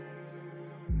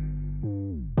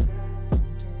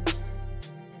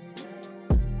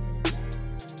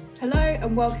Hello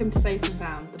and welcome to Safe and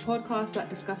Sound, the podcast that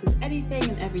discusses anything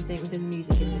and everything within the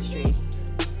music industry.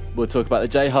 We'll talk about the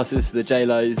J-Husses, the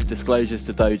J-Lo's, disclosures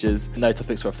to Dojas. No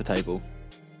topics are off the table.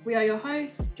 We are your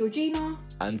hosts, Georgina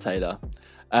and Taylor.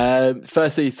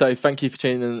 Firstly, so thank you for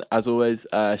tuning in, as always,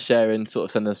 sharing, sort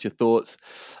of sending us your thoughts.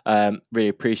 Really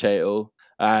appreciate it all.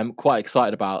 Quite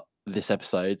excited about this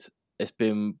episode. It's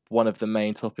been one of the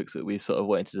main topics that we've sort of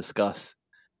wanted to discuss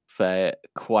for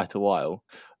quite a while.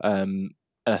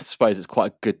 And I suppose it's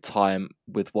quite a good time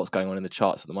with what's going on in the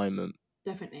charts at the moment.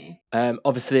 Definitely.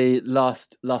 Obviously,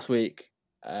 last week,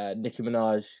 Nicki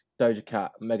Minaj, Doja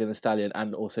Cat, Megan Thee Stallion,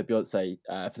 and also Beyonce,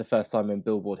 for the first time in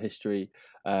Billboard history,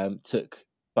 took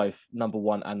both number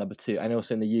 1 and number 2, and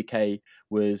also in the UK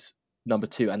was number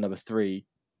 2 and number 3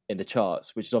 in the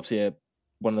charts, which is obviously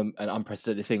an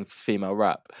unprecedented thing for female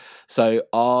rap. So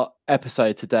our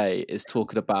episode today is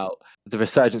talking about the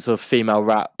resurgence of female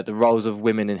rap, the roles of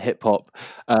women in hip hop,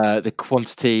 the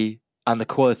quantity and the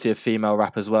quality of female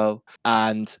rap as well,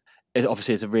 and it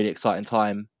obviously is a really exciting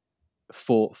time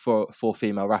for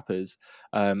female rappers,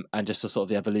 and just sort of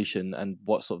the evolution and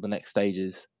what sort of the next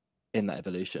stages in that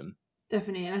evolution.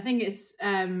 Definitely, and I think it's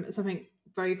something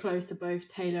very close to both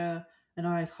Taylor and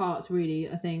I's hearts, really.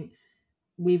 I think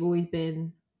we've always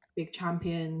been big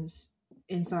champions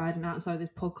inside and outside of this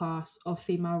podcast of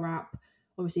female rap.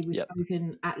 Obviously, we've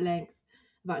spoken at length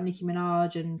about Nicki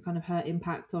Minaj and kind of her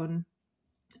impact on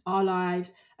our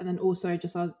lives, and then also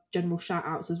just our general shout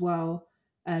outs as well,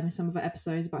 in some of our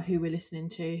episodes about who we're listening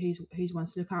to, who's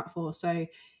ones to look out for. So I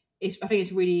think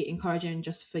it's really encouraging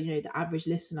just for, you know, the average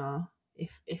listener,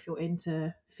 if you're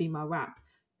into female rap,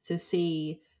 to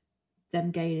see them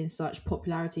gaining such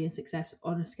popularity and success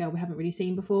on a scale we haven't really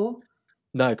seen before.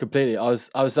 No, completely. I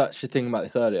was actually thinking about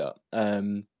this earlier.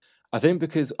 I think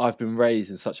because I've been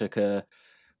raised in such like a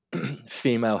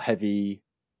female heavy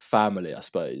family, I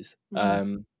suppose.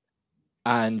 Mm-hmm.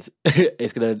 And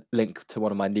it's going to link to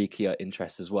one of my Nicki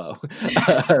interests as well.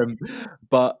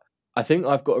 But I think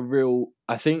I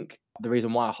think the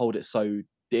reason why I hold it so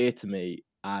dear to me,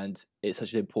 and it's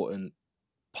such an important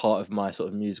part of my sort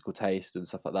of musical taste and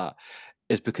stuff like that,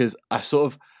 is because I sort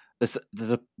of, there's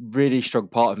a really strong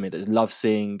part of me that loves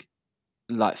seeing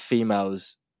like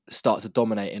females start to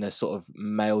dominate in a sort of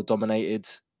male dominated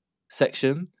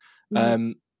section.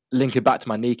 Mm-hmm. Linking back to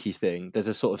my Nicki thing, there's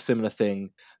a sort of similar thing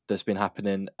that's been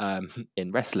happening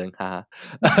in wrestling. The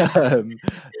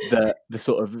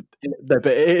sort of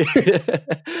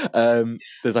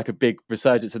there's like a big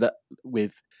resurgence of that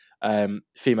with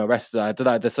female wrestlers. I don't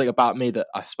know, there's something about me that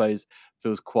I suppose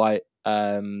feels quite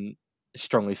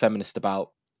strongly feminist about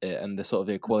it, and the sort of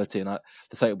the equality, and the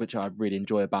something which I really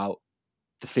enjoy about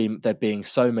there being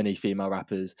so many female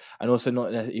rappers, and also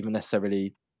not even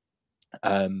necessarily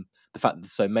the fact that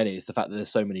there's so many. It's the fact that there's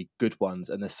so many good ones,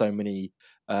 and there's so many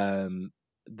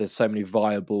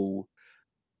viable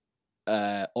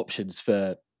options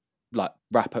for like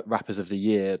rappers of the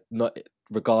year, not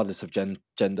regardless of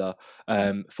gender,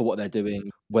 for what they're doing,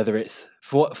 whether it's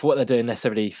for what they're doing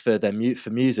necessarily for their for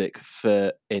music,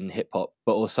 for in hip hop,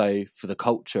 but also for the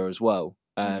culture as well.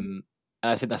 And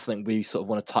I think that's something we sort of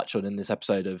want to touch on in this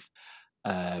episode of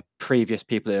previous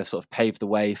people who have sort of paved the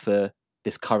way for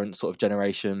this current sort of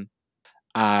generation,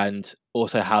 and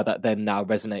also how that then now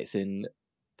resonates in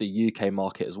the UK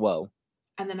market as well.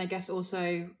 And then I guess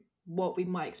also what we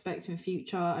might expect in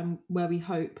future and where we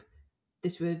hope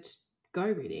this would go,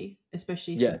 really,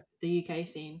 especially for the UK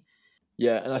scene.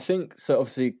 Yeah, and I think, so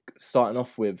obviously starting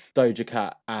off with Doja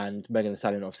Cat and Megan Thee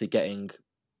Stallion obviously getting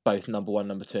both number 1,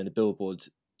 number 2 in the Billboard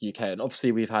UK, and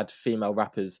obviously we've had female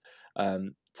rappers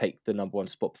take the number 1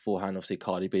 spot beforehand. Obviously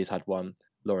Cardi B's had one,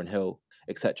 Lauryn Hill,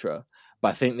 etc. But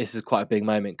I think this is quite a big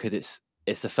moment because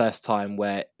it's the first time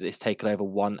where it's taken over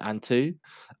 1 and 2.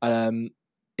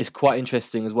 It's quite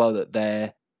interesting as well that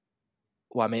they're,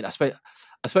 well, I mean, I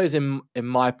suppose in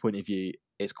my point of view,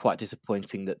 it's quite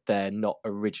disappointing that they're not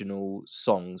original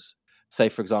songs. Say,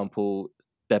 for example,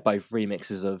 they're both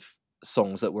remixes of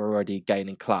songs that were already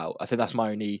gaining clout. I think that's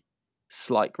my only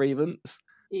slight grievance.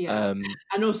 Yeah,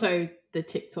 and also the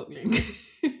TikTok link.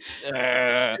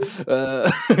 It's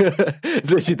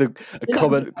literally the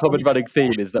common running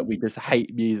theme is that we just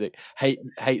hate music,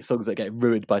 hate songs that get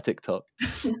ruined by TikTok.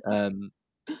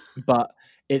 But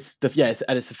it's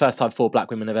the first time 4 black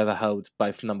women have ever held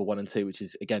both number 1 and 2, which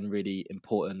is again really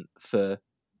important for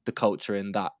the culture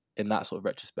in that sort of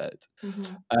retrospect.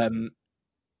 Mm-hmm.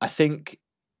 I think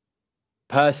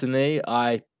personally,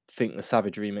 I think the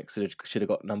Savage remix should have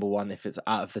got number 1 if it's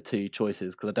out of the 2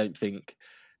 choices, because I don't think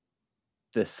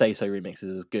the Say So remix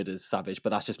is as good as Savage, but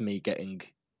that's just me getting.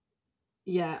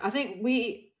 Yeah, I think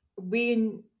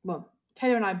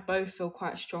Taylor and I both feel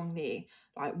quite strongly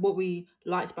like what we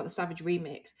liked about the Savage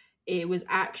remix. It was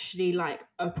actually like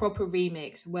a proper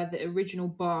remix where the original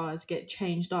bars get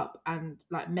changed up and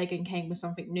like Megan came with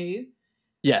something new.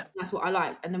 Yeah, That's what I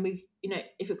liked. And then we,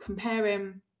 if you're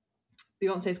comparing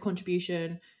Beyonce's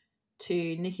contribution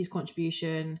to Nicki's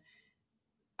contribution,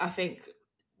 I think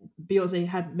Beyonce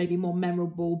had maybe more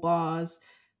memorable bars.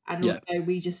 And yeah. also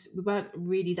we weren't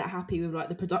really that happy with like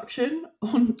the production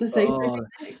on the Save Oh,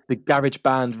 remix. the Garage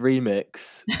Band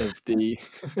remix of the.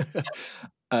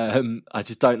 I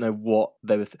just don't know what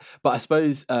they were, but I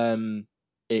suppose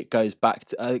it goes back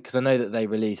to because I know that they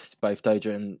released both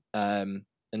Doja and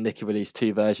Nicki released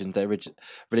two versions. They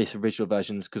released original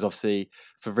versions because obviously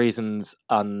for reasons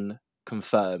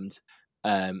unconfirmed,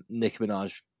 Nicki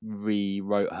Minaj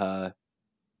rewrote her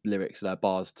lyrics and her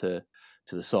bars to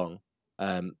the song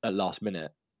at last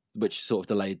minute, which sort of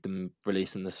delayed them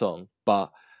releasing the song.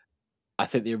 But I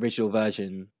think the original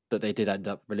version that they did end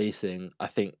up releasing, I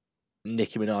think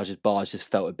Nicki Minaj's bars just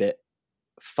felt a bit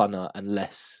funner and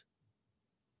less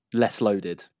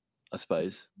loaded, I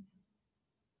suppose.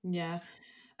 Yeah.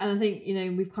 And I think,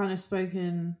 we've kind of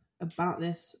spoken about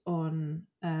this on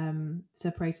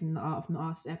separating the art from the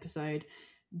artist episode,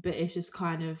 but it's just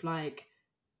kind of like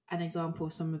an example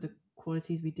of some of the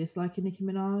qualities we dislike in Nicki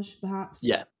Minaj, perhaps.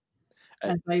 Yeah,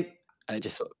 And so and it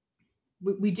just sort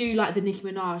of, we do like the Nicki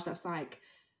Minaj that's like,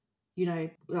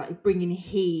 like bringing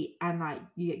heat and like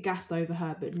you get gassed over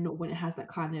her, but not when it has that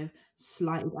kind of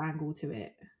slight angle to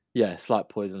it. yeah, slight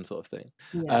poison sort of thing.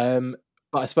 Yeah.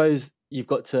 But I suppose you've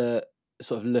got to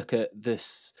sort of look at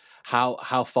this how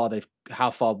far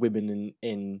women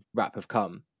in rap have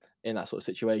come in that sort of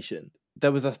situation.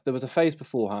 There was a phase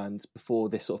beforehand, before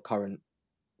this sort of current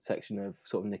section of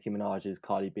sort of Nicki Minaj's,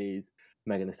 Cardi B's,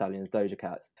 Megan Thee Stallion's, Doja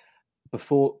Cat's.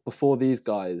 Before these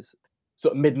guys,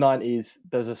 sort of mid-90s,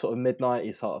 there's a sort of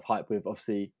mid-90s sort of hype with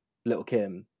obviously Little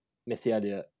Kim, Missy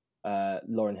Elliott,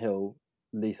 Lauryn Hill,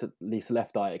 Lisa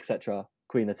Left Eye, etc.,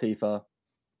 Queen Latifah,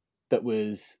 that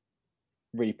was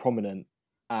really prominent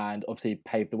and obviously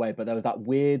paved the way. But there was that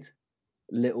weird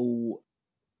little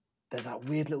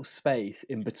space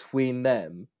in between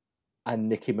them and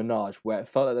Nicki Minaj where it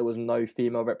felt like there was no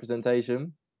female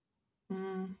representation.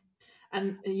 Mm.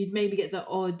 And you'd maybe get the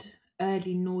odd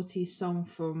early naughty song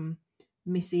from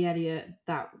Missy Elliott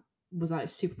that was like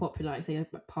super popular, like say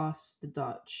Pass the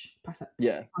Dutch, Pass that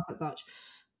Dutch.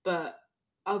 But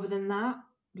other than that,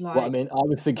 Well, I like mean,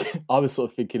 I was sort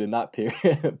of thinking in that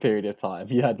period of time,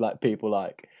 you had like people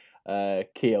like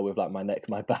Kia with like My Neck,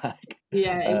 My Back,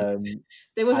 yeah,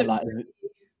 there and wasn't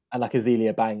like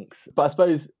Azealia Banks. But I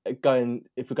suppose if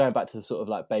we're going back to the sort of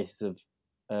like basis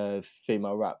of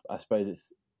female rap, I suppose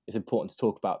it's important to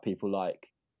talk about people like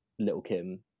Little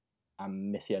Kim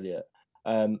and Missy Elliott.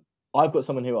 I've got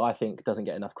someone who I think doesn't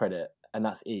get enough credit, and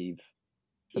that's Eve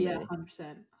for me.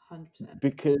 100%.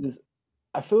 Because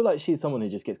I feel like she's someone who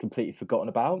just gets completely forgotten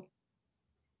about.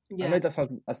 Yeah. I know that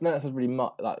sounds really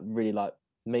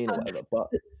mean or whatever, but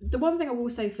The one thing I will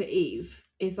say for Eve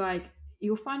is like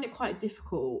you'll find it quite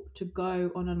difficult to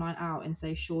go on a night out and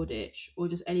say Shoreditch or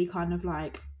just any kind of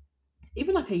like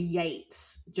even like a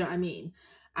Yates, do you know what I mean?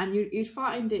 And you'd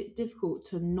find it difficult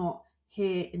to not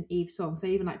hear an Eve song, so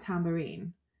even like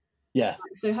Tambourine. yeah,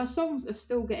 So her songs are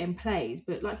still getting plays,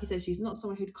 but like you said, she's not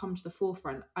someone who'd come to the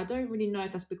forefront. I don't really know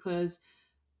if that's because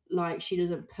like she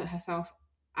doesn't put herself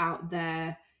out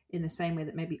there in the same way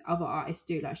that maybe other artists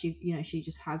do. Like she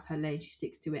just has her lane, she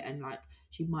sticks to it, and like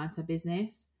she minds her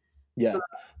business. yeah.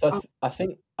 But So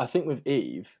I think with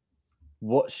Eve,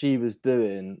 what she was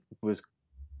doing was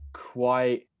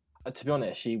quite. To be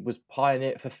honest, she was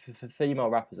pioneer for female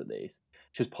rappers at least.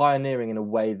 She was pioneering in a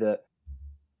way that,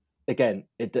 again,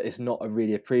 it's not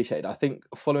really appreciated. I think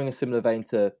following a similar vein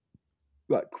to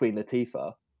like Queen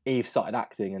Latifah, Eve started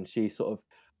acting and she sort of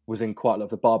was in quite a lot of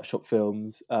the barbershop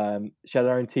films. She had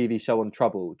her own TV show on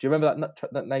Trouble. Do you remember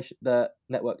the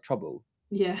network Trouble?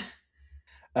 yeah,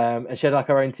 And she had like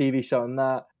her own TV show on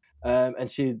that. And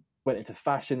she went into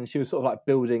fashion and she was sort of like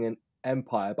building an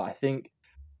empire. But I think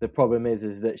the problem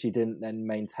is that she didn't then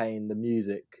maintain the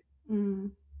music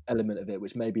element of it,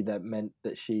 which maybe that meant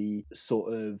that she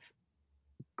sort of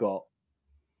got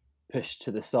pushed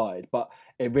to the side. But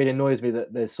it really annoys me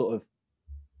that there's sort of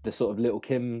the sort of Little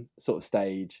Kim sort of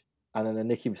stage and then the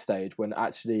Nicki stage when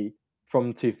actually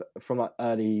from like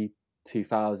early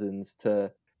 2000s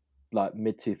to like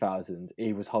mid 2000s,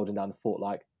 Eve was holding down the fort,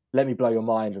 like Let Me Blow Your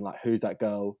Mind and like Who's That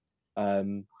Girl,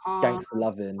 hard, Gangster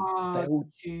Lovin'. They hard all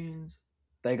tunes.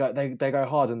 they go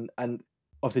hard, and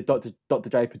obviously Dr.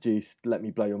 J produced Let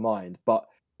Me Blow Your Mind, but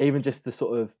even just the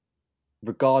sort of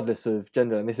regardless of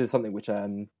gender, and this is something which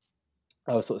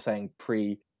I was sort of saying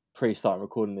pre start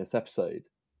recording this episode.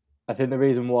 I think the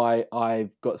reason why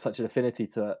I've got such an affinity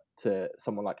to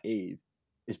someone like Eve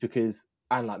is because,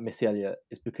 and like Missy Elliott,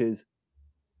 is because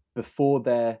before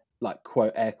they're like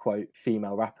quote air quote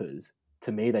female rappers,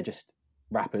 to me they're just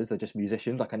rappers, they're just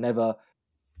musicians. Like I never,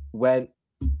 when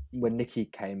Nicki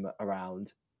came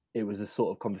around, it was a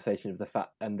sort of conversation of the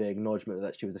fact and the acknowledgement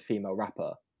that she was a female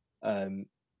rapper.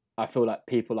 I feel like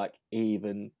people like Eve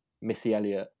and Missy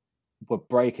Elliott were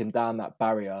breaking down that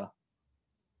barrier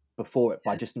before it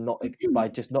by just not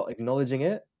acknowledging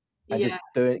it and just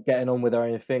getting on with their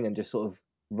own thing and just sort of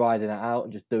riding it out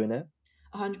and just doing it.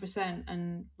 100%.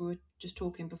 And we were just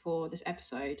talking before this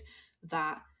episode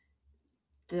that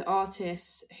the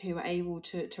artists who are able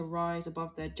to rise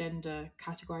above their gender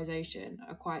categorization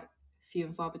are quite few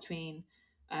and far between,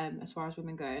 as far as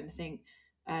women go. And I think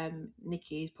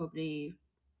Nicki is probably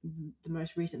the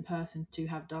most recent person to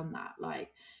have done that. Like,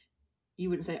 you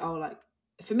wouldn't say, oh, like,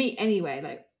 for me anyway,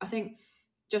 like, I think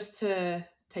just to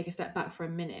take a step back for a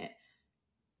minute,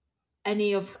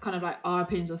 any of kind of like our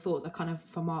opinions or thoughts are kind of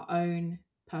from our own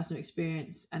personal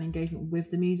experience and engagement with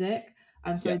the music.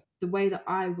 And so the way that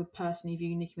I would personally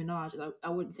view Nicki Minaj is I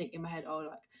wouldn't think in my head, oh,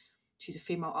 like, she's a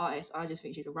female artist. I just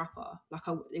think she's a rapper. Like,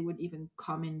 it wouldn't even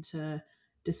come into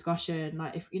discussion.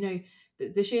 Like, if, you know,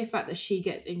 the sheer fact that she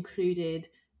gets included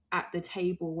at the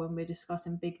table when we're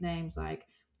discussing big names, like,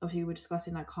 obviously we're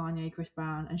discussing like Kanye, Chris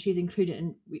Brown, and she's included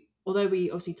in, although we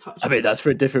obviously touched. I mean, that's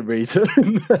for a different reason.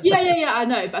 yeah, I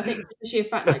know. But I think the sheer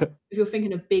fact, like, if you're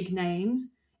thinking of big names,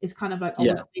 it's kind of like, oh,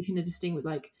 we're not making a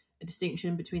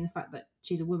distinction between the fact that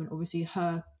she's a woman. Obviously,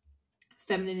 her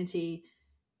femininity,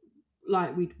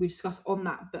 like we discussed on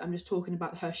that, but I'm just talking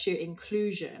about her sheer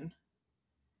inclusion.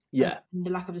 Yeah. And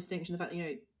the lack of distinction, the fact that, you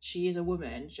know, she is a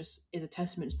woman just is a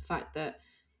testament to the fact that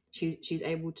she's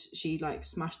able to, she like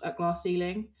smashed that glass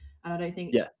ceiling. And I don't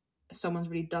think someone's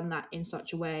really done that in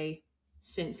such a way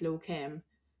since Lil' Kim,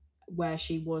 where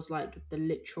she was like the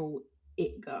literal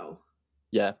it girl.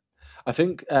 Yeah. I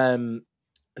think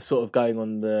sort of going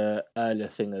on the earlier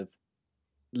thing of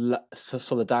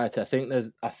solidarity, I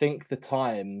think the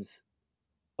times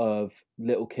of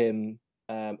Lil' Kim,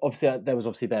 obviously there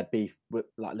was their beef with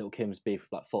like Lil' Kim's beef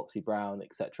with like Foxy Brown,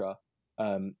 etc.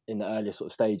 In the earlier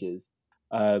sort of stages.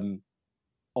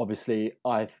 Obviously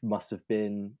I must have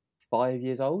been 5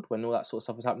 years old when all that sort of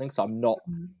stuff was happening, so I'm not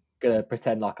gonna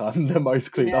pretend like I'm the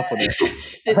most clued up on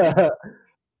it.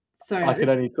 Sorry, we can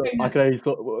only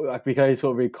sort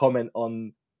of really comment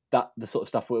on that, the sort of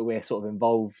stuff we're sort of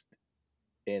involved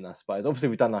in, I suppose. Obviously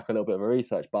we've done like a little bit of a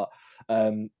research, but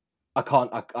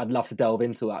I'd love to delve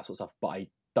into that sort of stuff, but I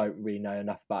don't really know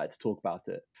enough about it to talk about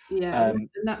it. And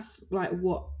that's like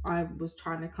what I was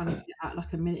trying to kind of get at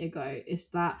like a minute ago, is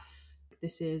that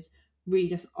this is really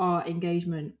just our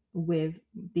engagement with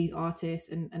these artists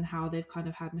and how they've kind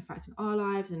of had an effect in our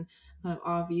lives and kind of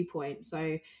our viewpoint.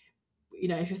 So, you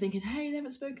know, if you're thinking, hey, they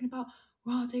haven't spoken about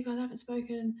Digger, they haven't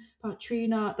spoken about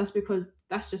Trina, that's because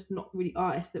that's just not really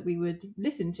artists that we would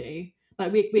listen to.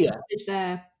 Like, we acknowledge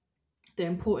their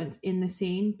importance in the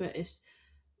scene, but it's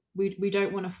we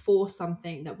don't want to force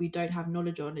something that we don't have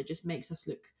knowledge on. It just makes us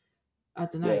look, I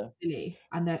don't know, silly.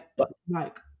 And there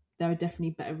are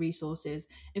definitely better resources.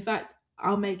 In fact,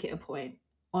 I'll make it a point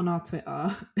on our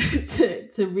Twitter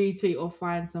to retweet or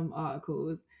find some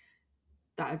articles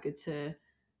that are good to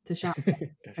shout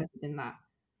interested in that.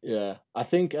 Yeah, I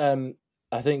think going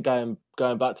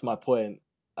back to my point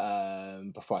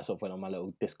before I sort of went on my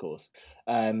little discourse,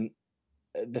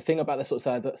 the thing about the sort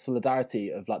of solidarity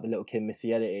of like the Lil' Kim,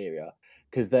 Missy Elliott area,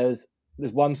 because there's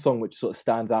one song which sort of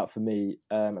stands out for me,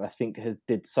 and I think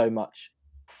did so much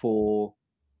for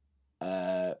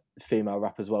female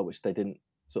rap as well, which it didn't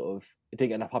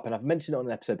get enough up. And I've mentioned it on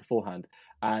an episode beforehand,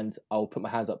 and I'll put my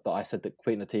hands up that I said that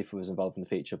Queen Latifah was involved in the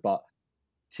feature, but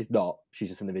she's not. She's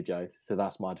just in the video, so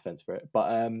that's my defense for it.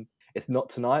 But it's Not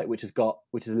Tonight, which is a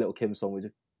Lil' Kim song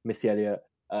with Missy Elliott,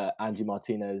 Angie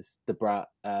Martinez, Da Brat,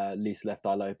 Lisa Left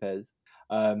Eye Lopez,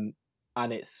 and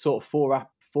it's sort of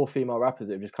four female rappers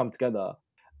that have just come together,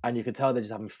 and you can tell they're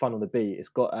just having fun on the beat. It's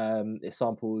got it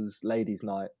samples Ladies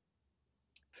Night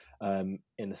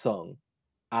in the song,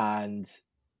 and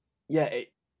yeah,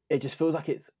 it just feels like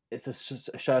it's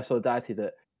a show of solidarity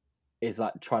that is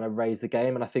like trying to raise the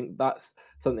game, and I think that's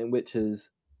something which is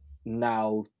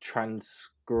now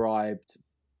transcribed,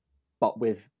 but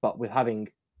with having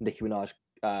Nicki Minaj,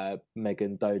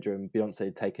 Megan, Doja, and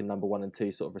Beyonce taking number 1 and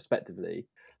 2 sort of respectively,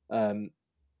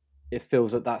 it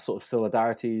feels that sort of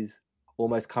solidarity is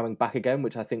almost coming back again,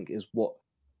 which I think is what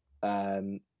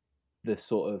the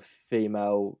sort of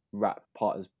female rap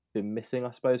part has been missing,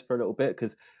 I suppose, for a little bit,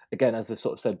 because again, as I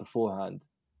sort of said beforehand,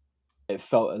 it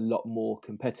felt a lot more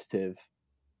competitive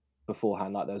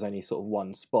beforehand. Like there was only sort of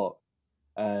one spot,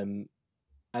 and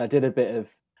I did a bit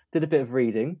of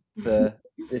reading for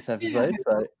this episode,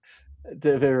 so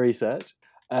did a bit of research,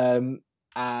 and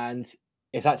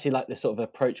it's actually like this sort of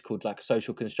approach called like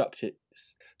social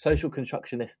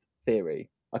constructionist theory.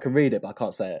 I can read it, but I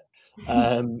can't say it.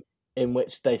 In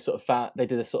which they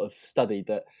did a sort of study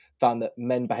that found that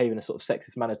men behave in a sort of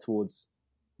sexist manner towards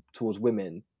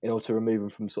women in order to remove them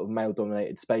from sort of male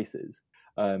dominated spaces,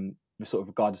 sort of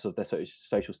regardless of their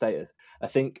social status. I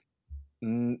think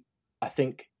there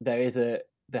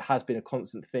has been a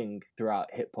constant thing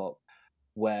throughout hip hop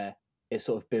where it's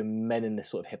sort of been men in this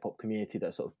sort of hip hop community that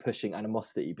are sort of pushing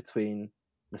animosity between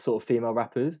the sort of female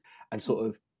rappers and sort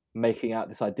of making out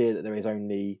this idea that there is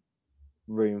only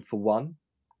room for one.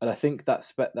 And I think that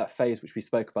phase which we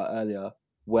spoke about earlier,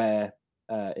 where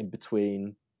in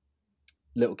between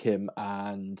Lil' Kim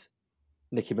and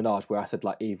Nicki Minaj, where I said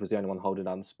like Eve was the only one holding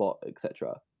down the spot,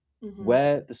 etc.,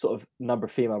 where the sort of number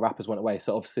of female rappers went away.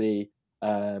 So obviously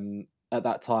at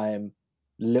that time,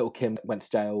 Lil' Kim went to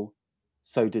jail,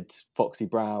 so did Foxy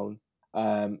Brown.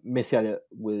 Missy Elliott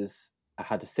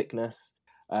had a sickness.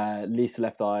 Lisa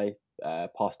Left Eye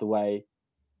passed away.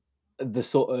 The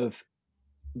sort of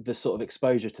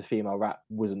exposure to female rap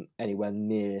wasn't anywhere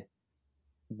near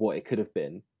what it could have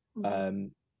been,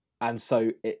 and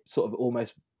so it sort of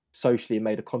almost socially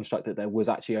made a construct that there was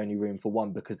actually only room for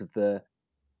one because of the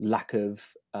lack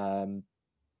of not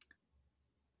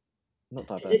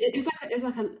diversity. It was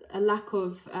like a lack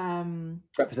of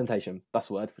representation. That's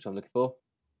the word which I'm looking for.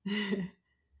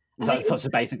 That's such a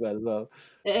basic word as well.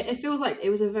 It feels like it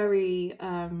was a very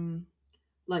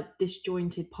like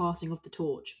disjointed passing of the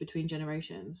torch between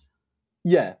generations.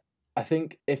 Yeah, I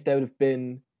think if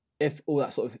all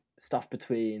that sort of stuff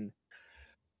between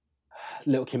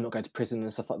Lil' Kim not going to prison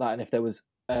and stuff like that, and if there was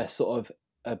a sort of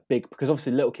a big, because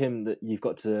obviously Lil' Kim that you've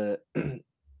got to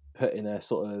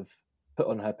put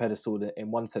on her pedestal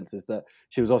in one sense is that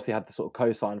she was obviously had the sort of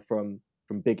cosign from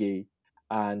Biggie,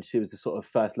 and she was the sort of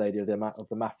first lady of the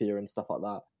mafia and stuff like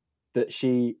that. That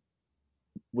she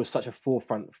was such a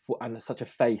forefront and such a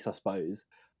face, I suppose,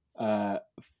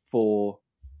 for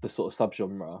the sort of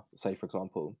subgenre, say for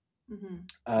example,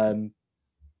 that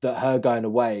her going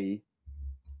away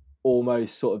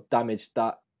almost sort of damaged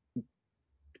that,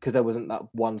 because there wasn't that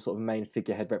one sort of main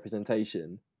figurehead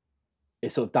representation.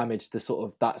 It sort of damaged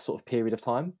that sort of period of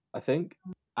time, I think.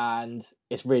 And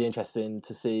it's really interesting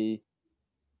to see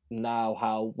now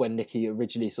how, when Nicki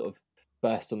originally sort of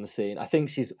burst on the scene, I think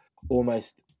she's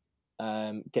almost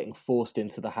getting forced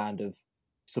into the hand of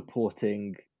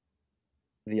supporting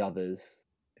the others,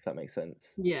 if that makes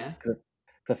sense. Yeah. Because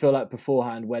I feel like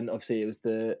beforehand, when obviously it was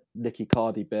the Nicki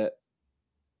Cardi bit,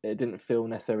 it didn't feel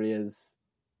necessarily as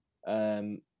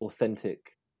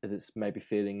authentic as it's maybe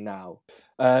feeling now.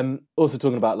 Also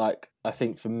talking about, like, I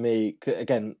think for me,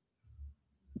 again,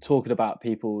 talking about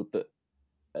people that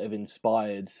have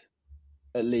inspired,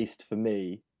 at least for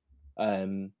me,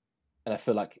 and I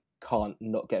feel like can't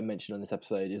not get mentioned on this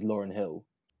episode, is Lauryn Hill.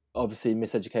 Obviously,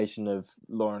 Miseducation of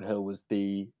Lauryn Hill was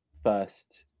the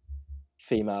first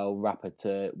female rapper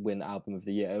to win Album of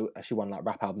the Year. She won like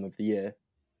Rap Album of the Year.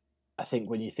 I think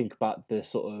when you think about the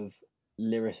sort of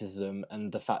lyricism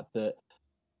and the fact that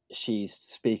she's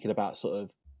speaking about sort of,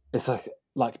 it's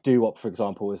like doo-wop, for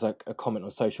example, is like a comment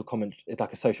on social comment. It's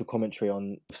like a social commentary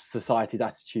on society's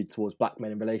attitude towards black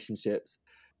men in relationships.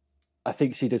 I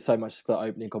think she did so much for that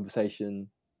opening conversation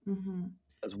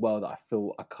as well that I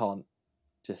feel I can't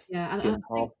just skim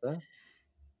past there.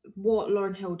 What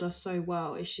Lauryn Hill does so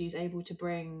well is she's able to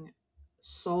bring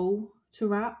soul to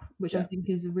rap, which I think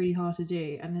is really hard to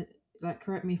do. And like,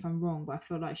 correct me if I'm wrong, but I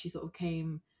feel like she sort of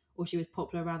came, or she was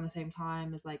popular around the same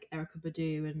time as like Erykah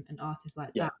Badu and artists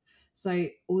like that. So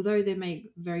although they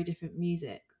make very different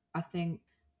music, I think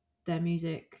their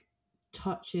music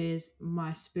touches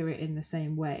my spirit in the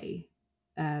same way,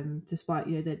 despite,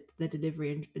 you know, their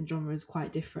delivery and genre is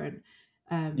quite different.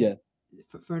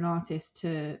 For an artist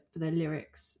for their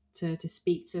lyrics to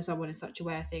speak to someone in such a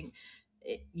way, I think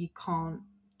you can't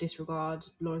disregard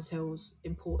Lauryn Hill's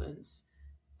importance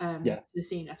to the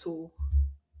scene at all.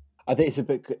 I think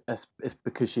it's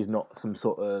because she's not some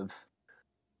sort of,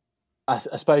 I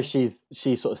suppose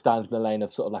she sort of stands in the lane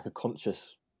of sort of like a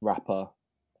conscious rapper,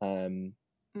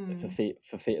 for feet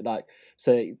like,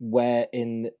 so where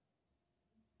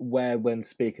when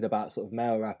speaking about sort of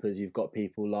male rappers, you've got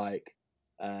people like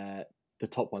the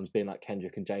top ones being like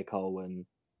Kendrick and J. Cole, and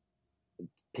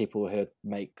people who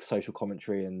make social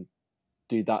commentary and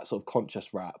do that sort of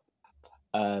conscious rap.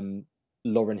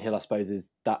 Lauryn Hill, I suppose, is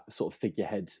that sort of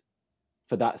figurehead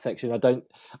for that section.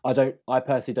 I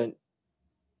personally don't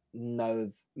know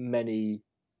of many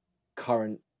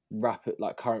current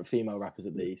current female rappers,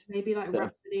 at least. Maybe like that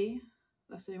have- Rhapsody.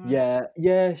 That's the only one.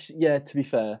 yeah. To be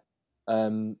fair,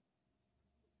 but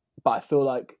I feel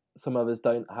like some others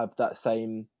don't have that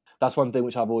same. That's one thing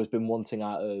which I've always been wanting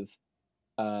out of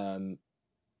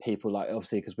people, like,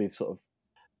 obviously, because we've sort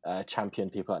of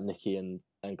championed people like Nicki and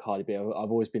Cardi B. I've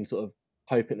always been sort of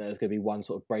hoping that there's going to be one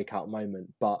sort of breakout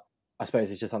moment, but I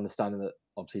suppose it's just understanding that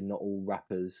obviously not all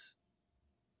rappers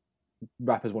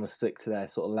want to stick to their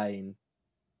sort of lane,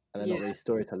 and they're not really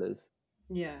storytellers.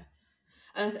 Yeah,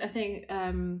 and I think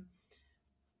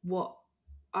what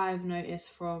I've noticed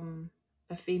from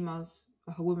a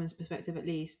woman's perspective at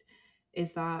least,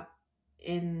 is that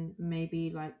in maybe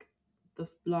like the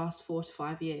last 4 to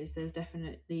 5 years, there's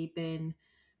definitely been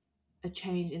a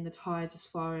change in the tides as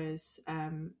far as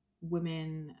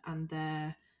women and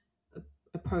their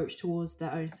approach towards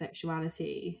their own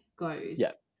sexuality goes.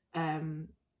 Yeah.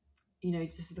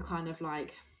 Just the kind of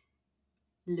like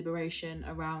liberation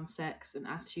around sex and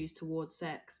attitudes towards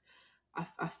sex.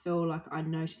 I feel like I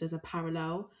noticed there's a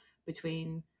parallel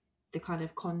between the kind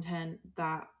of content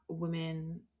that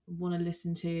women want to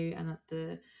listen to and that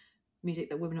the music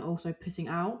that women are also putting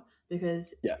out.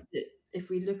 Because Yeah. if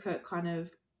we look at kind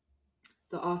of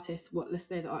the artists, let's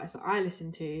say the artists that I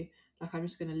listen to, like I'm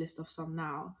just going to list off some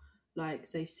now, like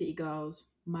say City Girls,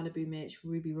 Malibu Mitch,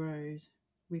 Ruby Rose,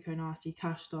 Rico Nasty,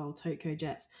 Cash Doll, Tokyo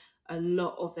Jets. A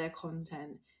lot of their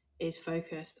content is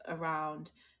focused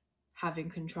around having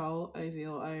control over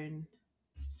your own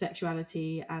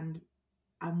sexuality and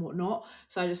whatnot.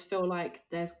 So I just feel like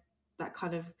there's that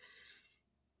kind of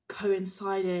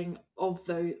coinciding of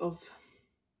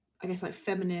I guess like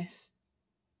feminist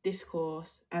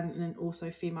discourse and then also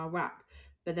female rap.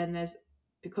 But then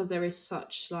because there is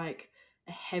such like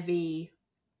a heavy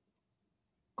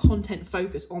content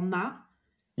focus on that,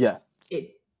 Yeah.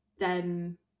 it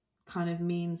then kind of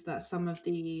means that some of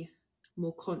the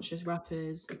more conscious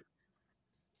rappers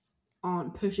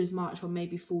aren't pushed as much or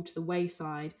maybe fall to the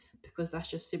wayside because that's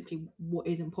just simply what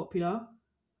isn't popular.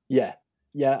 Yeah.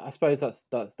 I suppose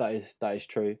that is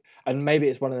true, and maybe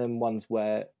it's one of them ones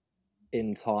where,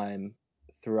 in time,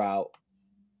 throughout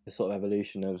the sort of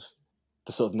evolution of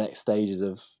the sort of next stages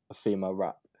of female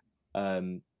rap,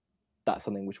 that's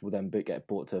something which will then get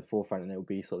brought to the forefront, and it will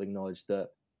be sort of acknowledged that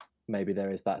maybe there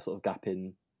is that sort of gap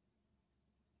in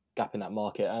that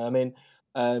market. And I mean,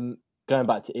 going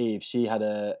back to Eve, she had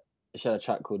a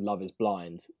track called "Love Is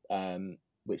Blind,"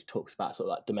 which talks about sort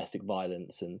of like domestic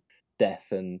violence and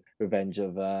death and revenge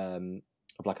of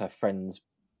like her friend's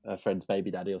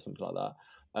baby daddy or something like that.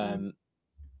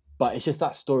 But it's just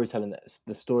that storytelling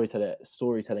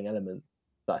element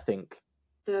that I think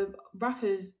the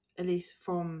rappers, at least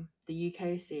from the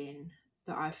UK scene,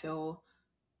 that I feel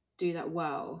do that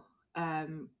well. I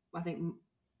think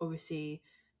obviously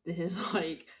this is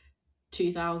like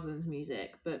 2000s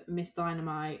music, but Miss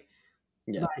Dynamite,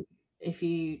 Yeah. like if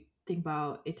you think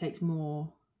about It Takes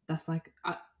More, that's like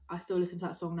I still listen to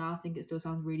that song now. I think it still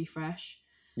sounds really fresh.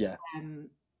 Yeah. And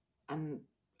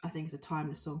I think it's a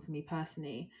timeless song for me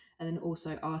personally. And then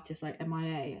also artists like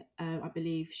MIA. I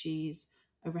believe she's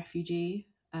a refugee.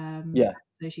 Yeah.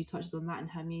 So she touches on that in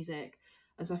her music.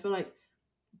 And so I feel like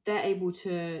they're able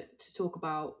to talk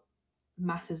about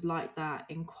masses like that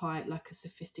in quite like a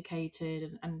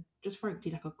sophisticated and just frankly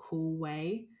like a cool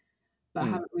way. But I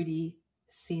haven't really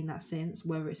seen that since,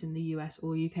 whether it's in the US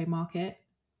or UK market.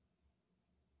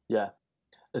 Yeah.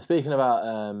 And speaking about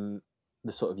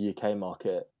the sort of UK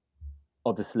market,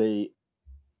 obviously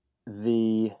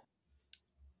the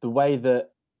way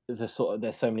that there's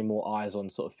so many more eyes on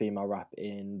sort of female rap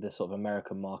in the sort of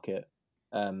American market,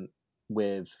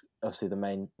 with obviously the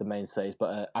mainstays,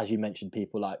 but as you mentioned,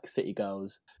 people like City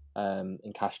Girls, and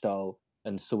Cash Doll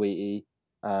and Saweetie,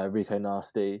 Rico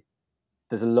Nasty.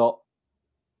 There's a lot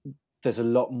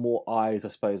more eyes, I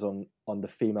suppose, on the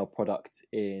female product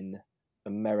in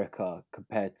America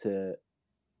compared to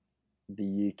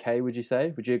the UK. Would you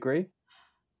say? Would you agree?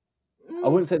 I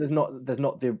wouldn't say there's not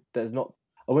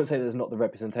I wouldn't say there's not the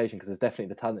representation, because there's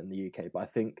definitely the talent in the UK, but I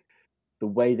think the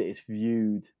way that it's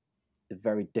viewed is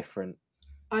very different.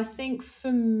 I think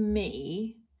for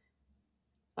me,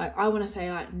 like I want to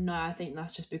say like no, I think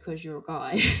that's just because you're a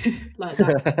guy. Like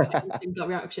that like, gut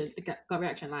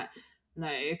reaction, like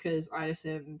no, because I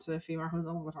listen to female rappers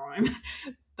all the time.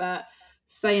 But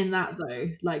saying that though,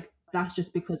 like that's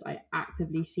just because I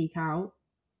actively seek out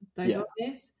those Yeah.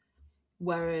 artists.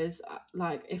 Whereas,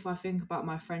 like if I think about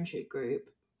my friendship group,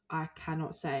 I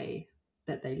cannot say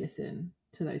that they listen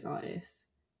to those artists.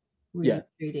 Really, Yeah.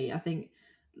 really, I think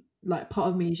like part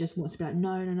of me just wants to be like,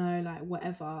 no, like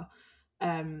whatever.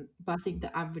 But I think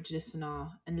the average listener,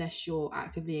 unless you're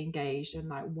actively engaged and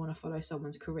like want to follow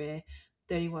someone's career,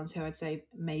 the only ones who I'd say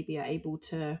maybe are able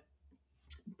to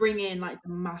bring in like the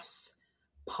mass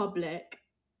public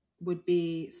would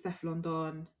be Steph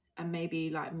London and maybe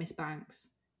like Miss Banks.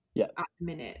 Yeah. At the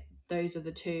minute, those are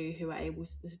the two who are able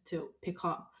to pick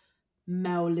up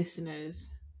male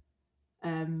listeners,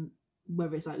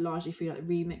 whether it's like largely through like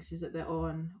remixes that they're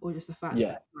on or just the fact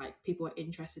Yeah. that like people are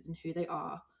interested in who they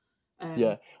are.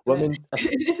 Yeah. Well, I But mean,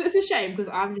 it's a shame because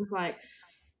I'm just like,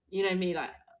 you know me,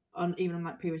 like on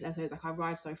like previous episodes, like I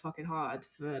ride so fucking hard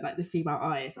for like the female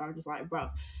artists. I'm just like,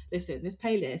 bruv, listen, this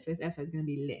playlist for this episode is gonna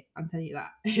be lit. I'm telling you that.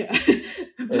 Yeah. it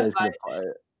But is like, good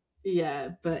part. yeah,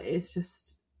 but it's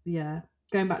just, yeah.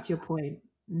 Going back to your point,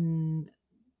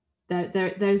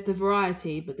 there's the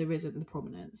variety, but there isn't the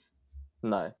prominence.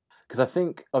 No, because I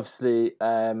think obviously,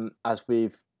 as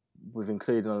we've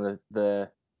included on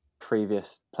the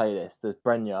previous playlist, there's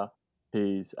Brenya,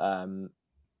 who's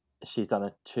she's done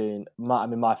a tune.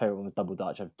 My favorite one was Double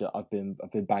Dutch. I've been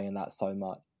banging that so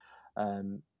much.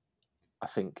 I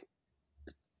think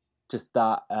just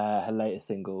that her latest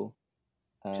single.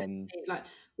 Like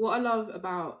what I love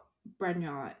about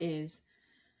Brenya is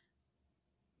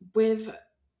with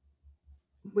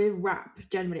rap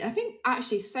generally. I think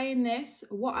actually saying this,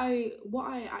 what I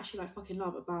actually like fucking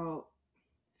love about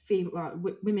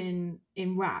women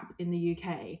in rap in the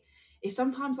UK is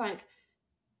sometimes like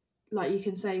you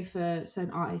can say for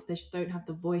certain artists they just don't have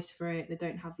the voice for it, they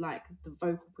don't have like the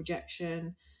vocal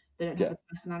projection, they don't have Yeah. the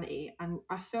personality, and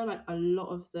I feel like a lot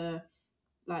of the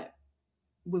like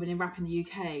women in rap in the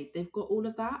UK, they've got all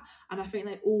of that, and I think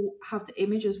they all have the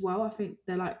image as well. I think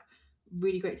they're like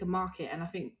really great to market, and I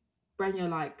think Brenya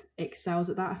like excels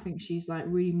at that. I think she's like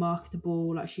really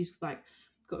marketable, like she's like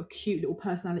got a cute little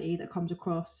personality that comes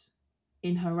across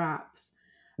in her raps.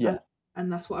 Yeah.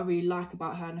 And that's what I really like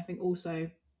about her. And I think also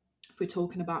if we're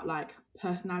talking about like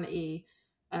personality,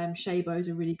 Shaybo's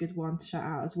a really good one to shout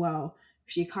out as well.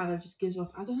 She kind of just gives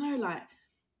off, I don't know, like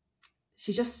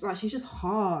she's just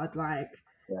hard. Like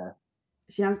Yeah.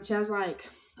 she has like,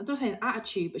 I don't say an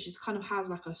attitude, but she just kind of has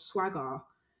like a swagger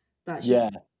that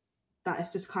Yeah. that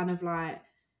is just kind of like,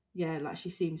 yeah, like she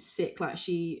seems sick. Like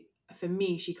for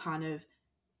me, she kind of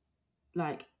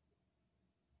like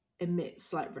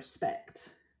emits like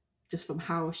respect just from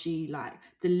how she like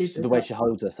delivers Just the way she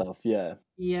holds herself. Yeah.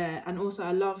 Yeah, and also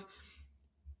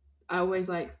I always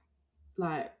like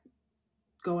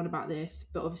go on about this,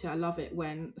 but obviously I love it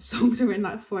when songs are in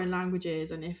like foreign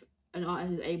languages, and if an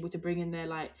artist is able to bring in their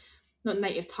like not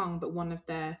native tongue but one of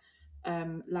their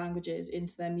languages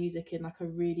into their music in like a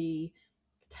really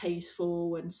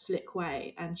tasteful and slick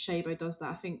way. And Shabo does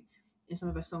that. I think in some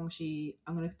of her songs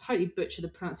I'm gonna totally butcher the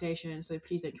pronunciation, so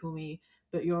please don't kill me,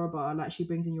 but Yoruba, like she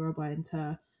brings in Yoruba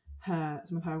into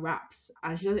some of her raps,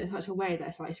 and she does it in such a way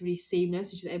that it's really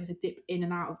seamless, and she's able to dip in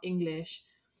and out of English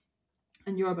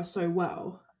and Yoruba so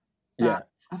well that Yeah.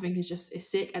 I think it's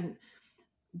sick. And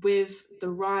with the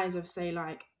rise of say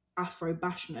like Afro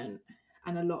bashment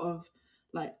and a lot of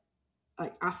like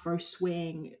Afro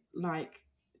swing like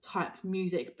type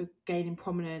music gaining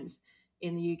prominence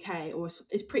in the UK, or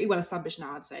it's pretty well established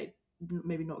now, I'd say,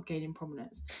 maybe not gaining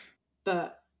prominence,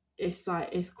 but it's like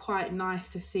it's quite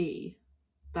nice to see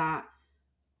that,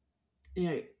 you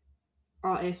know,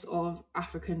 artists of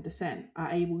African descent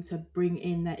are able to bring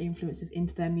in their influences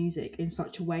into their music in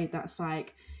such a way that's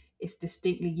like it's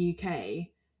distinctly UK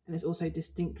and it's also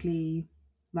distinctly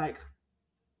like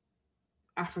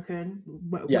African,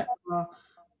 Yeah. whatever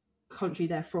country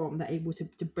they're from, they're able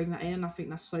to bring that in, and I think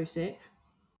that's so sick.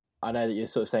 I know that you're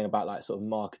sort of saying about like sort of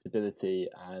marketability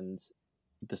and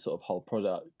the sort of whole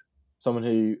product. Someone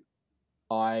who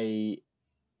I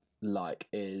like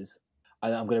is,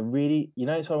 and I'm going to really, you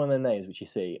know, it's one of the names which you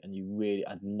see and you really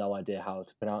had no idea how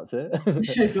to pronounce it.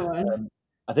 Go on.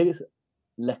 I think it's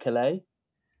Lekele.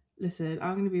 Listen,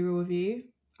 I'm going to be real with you.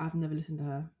 I've never listened to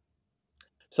her.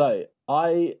 So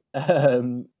I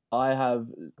have,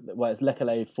 well, it's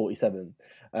Lekele 47.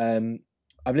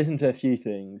 I've listened to a few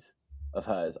things of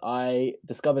hers. I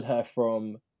discovered her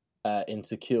from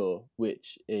Insecure,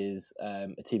 which is a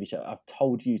TV show. I've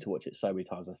told you to watch it so many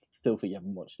times. I still think you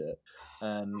haven't watched it. I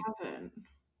haven't.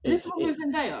 Is this one with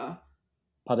Zendaya?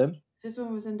 Pardon? Is this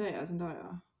one with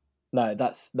Zendaya? No,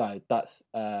 that's not that.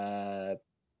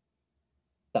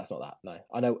 No,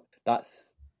 I know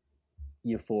that's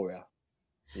Euphoria.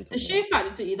 The sheer fact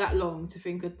it took you that long to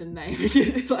think of the name,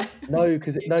 like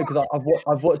because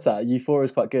I've watched that. Euphoria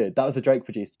is quite good. That was the Drake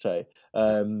produced show.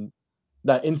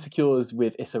 No, Insecure's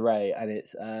with Issa Rae, and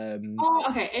it's Oh,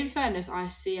 okay. In fairness, I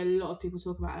see a lot of people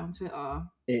talk about it on Twitter.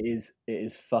 it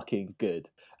is fucking good.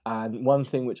 And one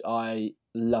thing which I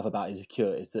love about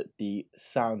Insecure is that the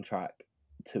soundtrack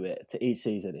to each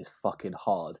season is fucking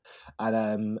hard.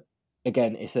 And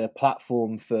again, it's a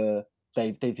platform for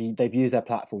they've used their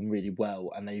platform really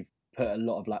well, and they've put a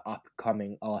lot of like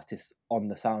upcoming artists on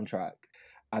the soundtrack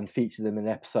and feature them in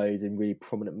episodes in really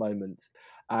prominent moments.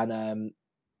 And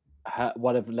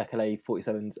one of Lekale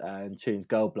 47's tunes,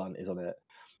 Girl Blunt, is on it.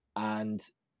 And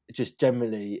just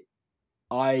generally,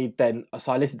 I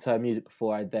listened to her music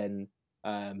before I then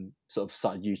sort of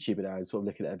started YouTubing her and sort of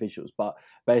looking at her visuals. But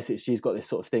basically, she's got this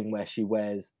sort of thing where she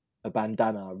wears a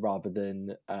bandana rather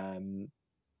than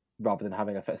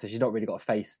having a face. So she's not really got a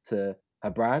face to her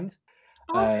brand.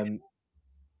 Okay.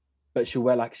 But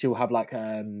she'll have like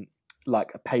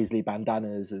paisley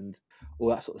bandanas and all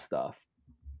that sort of stuff.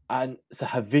 And so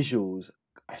her visuals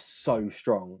are so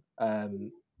strong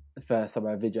for some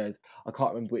of her videos. I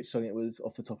can't remember which song it was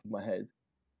off the top of my head,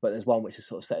 but there's one which is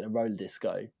sort of set in a roller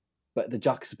disco. But the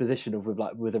juxtaposition of with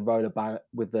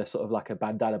the sort of like a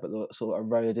bandana, but the sort of a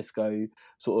roller disco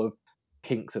sort of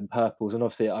pinks and purples. And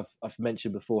obviously, I've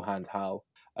mentioned beforehand how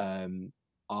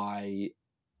the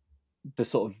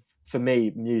sort of, for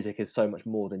me, music is so much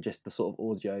more than just the sort of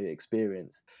audio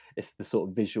experience. It's the sort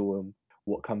of visual and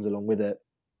what comes along with it,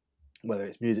 whether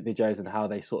it's music videos and how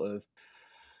they sort of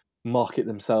market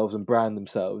themselves and brand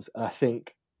themselves. And I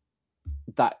think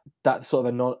that sort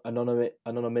of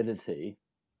anonymity,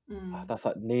 that's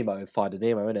like Nemo, Finding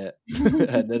Nemo, isn't it?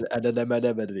 and then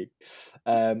anonymity.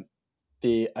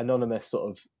 The anonymous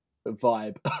sort of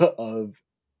vibe of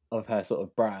her sort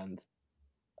of brand,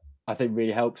 I think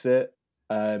really helps it.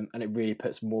 And it really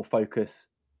puts more focus,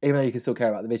 even though you can still care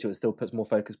about the visual, it still puts more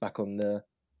focus back on the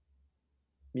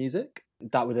music.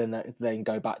 That would then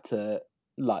go back to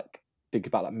like think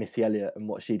about like Missy Elliott and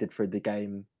what she did for the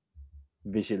game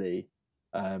visually.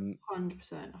 100%.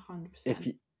 If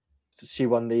she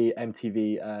won the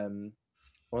MTV, I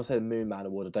want to say the Moon Man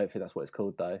Award. I don't think that's what it's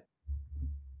called though.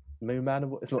 Moon Man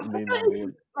Award. It's not the Moon Man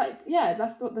Award. Like, yeah,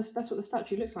 that's what the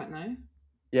statue looks like now.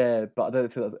 Yeah, but I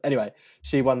don't think that's. Anyway,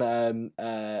 she won at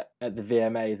the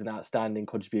VMAs an outstanding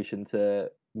contribution to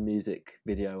music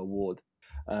video award.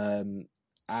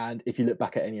 And if you look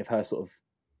back at any of her sort of,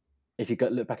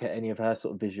 look back at any of her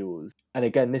sort of visuals, and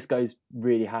again, this goes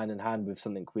really hand in hand with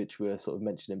something which we were sort of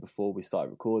mentioning before we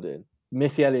started recording.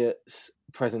 Missy Elliott's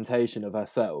presentation of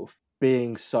herself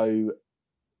being so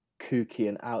kooky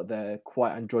and out there,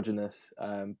 quite androgynous,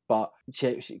 but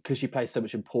because she plays so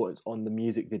much importance on the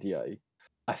music video,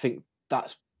 I think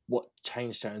that's what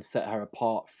changed her and set her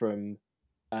apart from,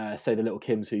 say, the Little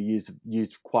Kims, who used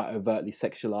quite overtly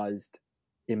sexualized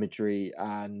imagery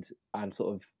and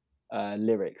sort of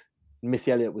lyrics.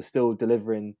 Missy Elliott was still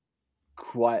delivering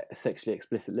quite sexually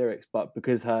explicit lyrics, but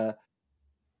because her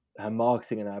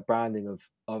marketing and her branding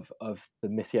of the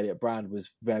Missy Elliott brand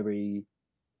was very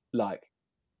like,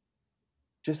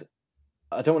 just,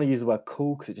 I don't want to use the word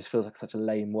cool because it just feels like such a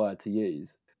lame word to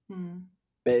use,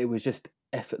 but it was just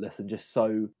effortless and just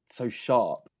so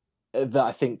sharp that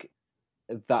I think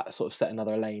that sort of set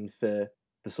another lane for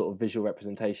the sort of visual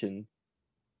representation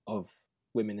of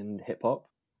women in hip hop.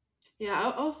 Yeah,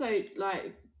 I also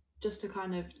like, just to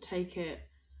kind of take it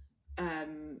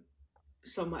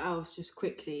somewhere else just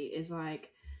quickly, is like,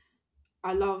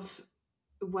 I love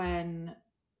when,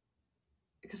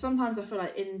 because sometimes I feel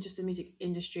like in just the music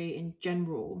industry in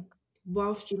general,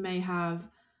 whilst you may have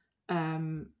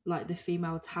like the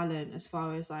female talent as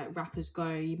far as like rappers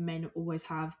go, you may not always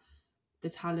have the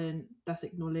talent that's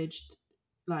acknowledged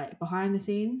like behind the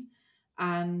scenes.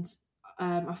 And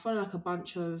I follow like a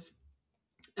bunch of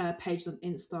pages on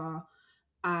Insta,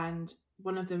 and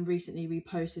one of them recently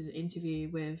reposted an interview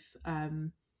with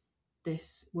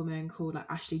this woman called like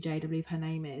Ashley Jade, I believe her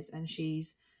name is, and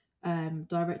she's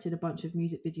directed a bunch of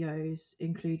music videos,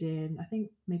 including I think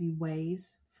maybe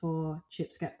Ways for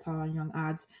Chip Skepta and Young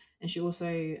Ads, and she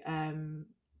also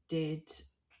did,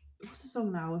 what's the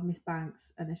song now with Miss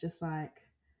Banks, and it's just like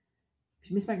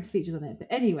Miss Banks features on it. But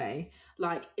anyway,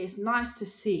 like, it's nice to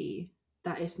see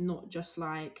that it's not just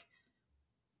like,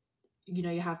 you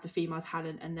know, you have the female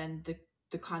talent and then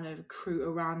the kind of crew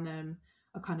around them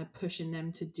are kind of pushing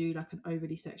them to do like an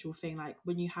overly sexual thing. Like,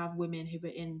 when you have women who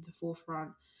are in the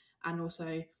forefront and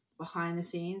also behind the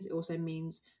scenes, it also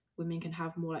means women can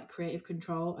have more like creative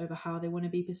control over how they want to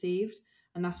be perceived.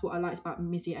 And that's what I liked about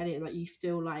Missy Elliott. Like, you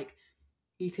feel like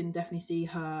you can definitely see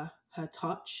her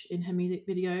touch in her music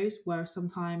videos, whereas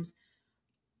sometimes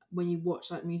when you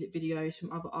watch like music videos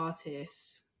from other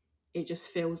artists, it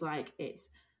just feels like it's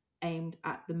aimed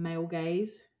at the male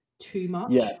gaze too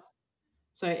much. Yeah.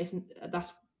 So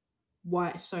that's why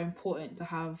it's so important to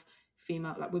have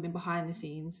female, like women behind the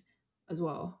scenes as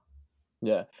well.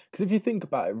 Yeah, because if you think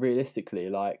about it realistically,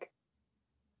 like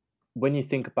when you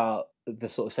think about the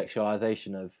sort of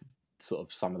sexualization of sort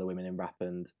of some of the women in rap,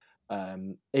 and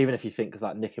even if you think of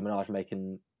like Nicki Minaj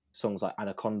making songs like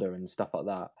Anaconda and stuff like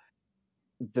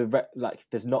that, like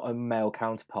there's not a male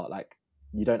counterpart. Like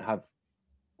you don't have,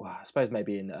 well, I suppose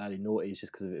maybe in the early noughties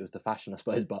just because it was the fashion, I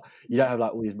suppose, but you don't have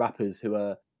like all these rappers who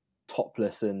are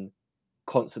topless and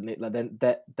constantly like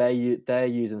they're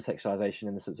using sexualization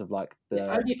in the sense of like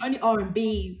Yeah, only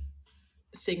R&B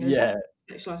singers yeah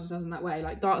sexualize themselves in that way,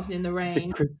 like dancing in the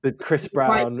rain, the Chris white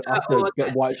Brown shirt on,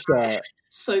 get white shirt,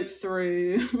 soaked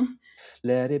through.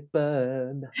 let it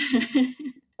burn.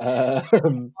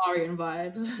 Um, Arian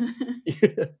vibes.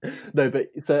 no, but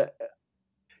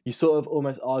you sort of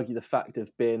almost argue the fact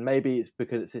of being, maybe it's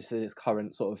because it's just in its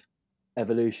current sort of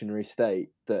evolutionary state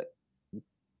that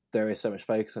there is so much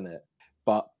focus on it,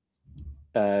 but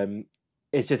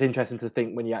it's just interesting to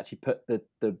think when you actually put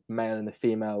the male and the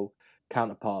female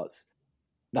counterparts,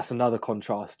 that's another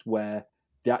contrast where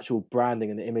the actual branding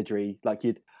and the imagery, like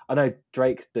I know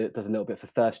Drake does a little bit for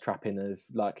thirst trapping of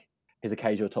like his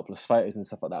occasional topless photos and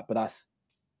stuff like that, but that's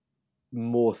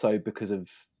more so because of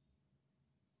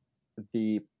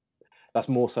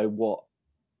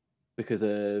because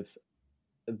of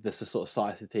the sort of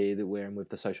society that we're in with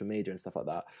the social media and stuff like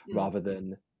that, rather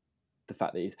than the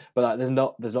fact that but like,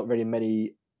 there's not really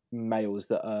many males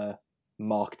that are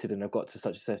marketed and have got to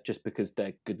such a success just because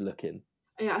they're good looking.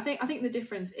 Yeah, I think the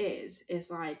difference is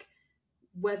like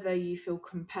whether you feel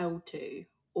compelled to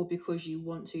or because you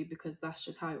want to, because that's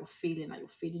just how you're feeling, like you're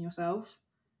feeling yourself.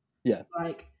 Yeah.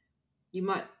 Like you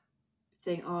might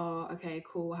think, oh, okay,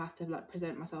 cool, I have to like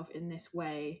present myself in this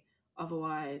way,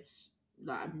 otherwise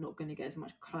like I'm not going to get as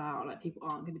much clout, like people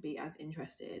aren't going to be as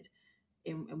interested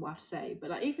in what I have to say.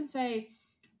 But like even say,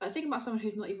 like think about someone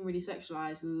who's not even really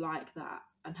sexualized like that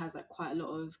and has like quite a lot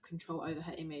of control over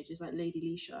her image, is like Lady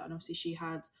Leisha, and obviously she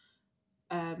had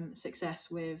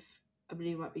success with, I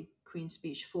believe it might be Queen's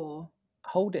Speech 4.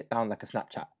 Hold it down like a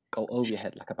Snapchat. Go over your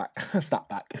head like a back snap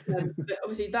back. But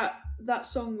obviously that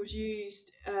song was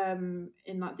used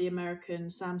in like the American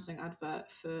Samsung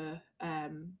advert for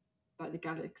like the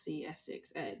Galaxy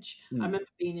S6 Edge. I remember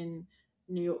being in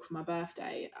New York for my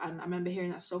birthday, and I remember hearing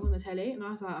that song on the telly, and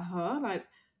I was like, like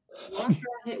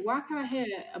why can I hear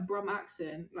a Brum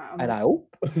accent like on And the I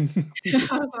hope.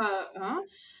 I was like,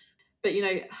 but you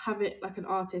know, have it like an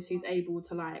artist who's able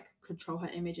to like control her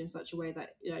image in such a way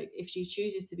that, you know, if she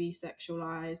chooses to be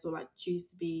sexualized or like chooses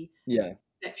to be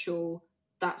sexual,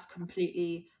 that's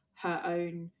completely her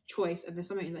own choice. And there's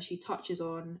something that she touches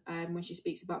on when she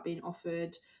speaks about being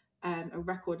offered a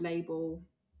record label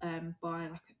by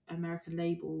like American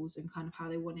labels, and kind of how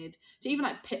they wanted to even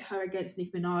like pit her against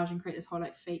Nicki Minaj and create this whole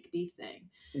like fake beef thing.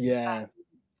 Yeah.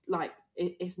 Like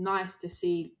it's nice to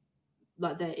see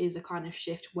like there is a kind of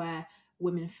shift where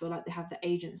women feel like they have the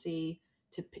agency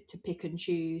to pick and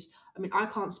choose. I mean, I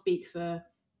can't speak for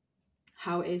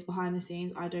how it is behind the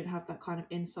scenes. I don't have that kind of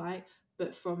insight,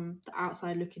 but from the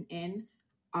outside looking in,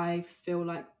 I feel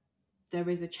like there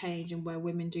is a change in where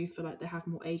women do feel like they have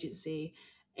more agency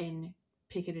in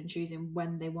picking and choosing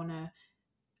when they want to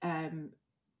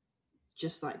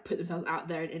just like put themselves out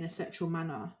there in a sexual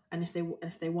manner, and if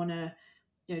they want to,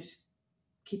 you know, just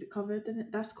keep it covered, then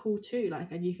that's cool too.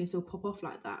 Like, and you can still pop off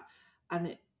like that.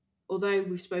 And although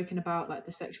we've spoken about like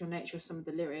the sexual nature of some of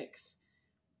the lyrics,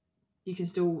 you can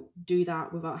still do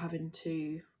that without having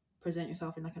to present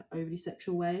yourself in like an overly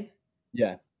sexual way.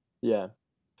 Yeah.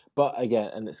 But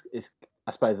again, and it's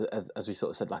I suppose as we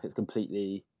sort of said, like it's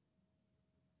completely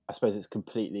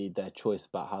their choice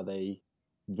about how they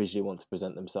visually want to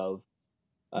present themselves.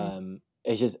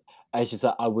 It's just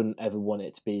that I wouldn't ever want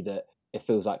it to be that it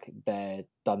feels like they're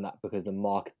done that because the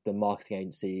marketing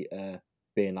agency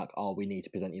being like, oh, we need to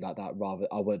present you like that.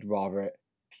 I would rather it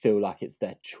feel like it's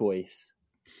their choice.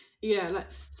 Yeah, like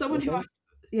someone who I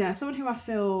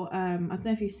feel I don't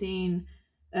know if you've seen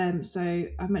so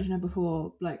I've mentioned her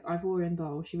before, like Ivorian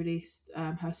Doll. She released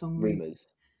her song Rumors.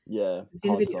 Yeah, Have you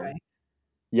seen the video? song.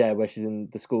 Yeah, where she's in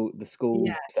the school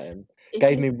Yeah. setting. It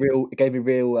gave me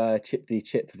real Chip the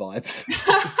Chip vibes.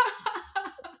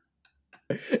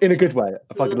 In a good way.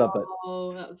 I fucking love that.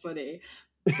 Oh, that's funny.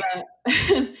 But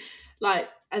like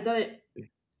I don't know,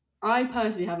 I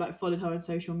personally have like followed her on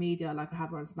social media, like I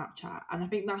have her on Snapchat, and I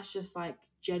think that's just like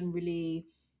generally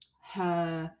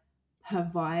her her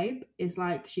vibe is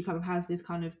like she kind of has this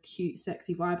kind of cute,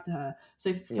 sexy vibe to her.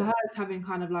 So for Yeah. her having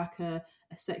kind of like a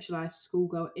sexualized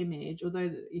schoolgirl image,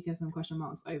 although you can have some question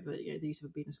marks over the use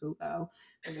of being a schoolgirl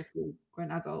or a full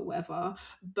grown adult, whatever,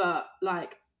 but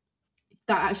like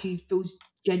that actually feels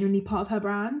genuinely part of her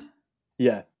brand.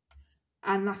 Yeah.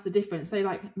 And that's the difference. Say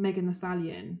like Megan Thee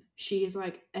Stallion, she is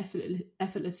like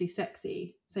effortlessly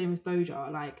sexy. Same as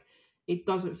Doja. Like it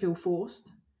doesn't feel forced.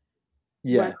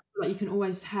 Where Yeah. like you can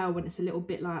always tell when it's a little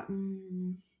bit like.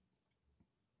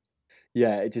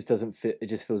 Yeah. It just doesn't fit. It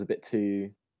just feels a bit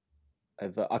too.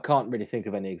 I can't really think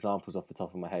of any examples off the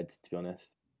top of my head, to be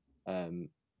honest,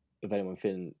 of anyone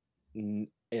feeling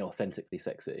inauthentically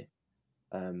sexy.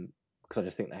 Because I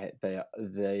just think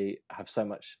they have so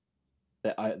much.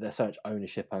 There's so much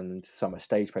ownership and so much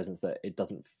stage presence that it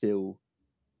doesn't feel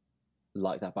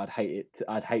like that. But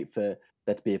I'd hate for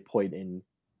there to be a point in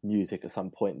music at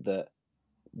some point that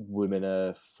women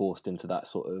are forced into that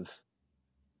sort of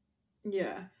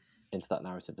Yeah. into that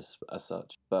narrative as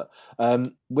such. But I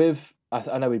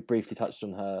know we briefly touched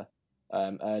on her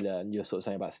earlier, and you're sort of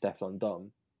saying about Stefflon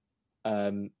Don.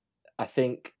 I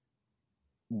think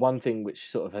one thing which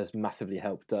sort of has massively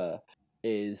helped her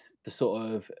is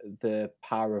the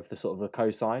power of the sort of the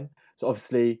cosign. So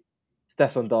obviously,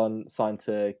 Stefflon Don signed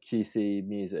to QC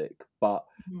Music, but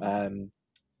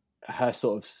her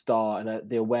sort of star and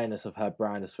the awareness of her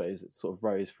brand, I suppose, it sort of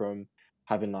rose from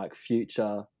having like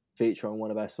Future feature on one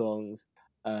of her songs.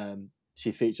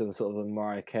 She featured on sort of a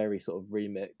Mariah Carey sort of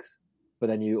remix, but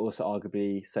then you also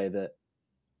arguably say that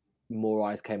more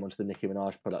eyes came onto the Nicki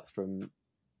Minaj product from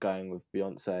going with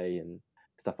Beyonce and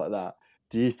stuff like that.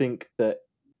 Do you think that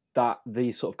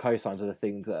these sort of cosigns are the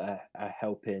things that are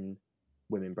helping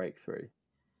women break through?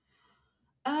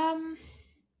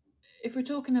 If we're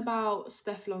talking about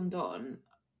Stefflon Don,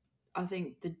 I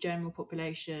think the general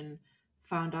population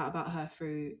found out about her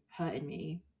through Hurting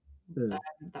Me. Mm.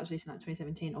 That was released in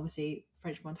 2017. Obviously,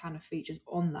 French Montana features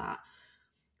on that.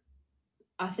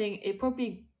 I think it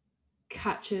probably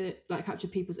captured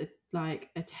people's like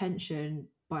attention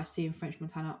by seeing French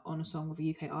Montana on a song with a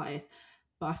UK artist.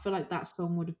 But I feel like that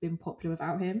song would have been popular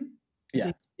without him. I Yeah.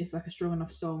 think it's like a strong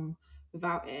enough song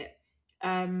without it.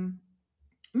 I mean,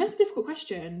 that's a difficult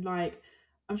question. Like,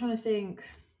 I'm trying to think,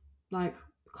 like,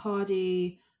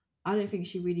 Cardi, I don't think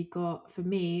she really got, for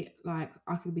me, like,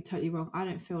 I could be totally wrong. I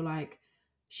don't feel like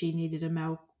she needed a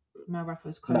male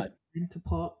rapper's No. co to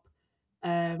pop.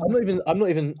 I'm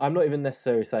not even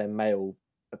necessarily saying male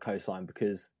a cosign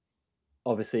because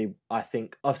obviously I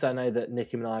know that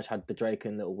Nicki Minaj had the Drake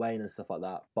and Lil Wayne and stuff like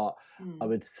that, but I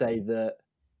would say that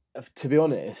to be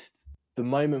honest, the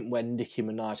moment when Nicki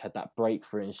Minaj had that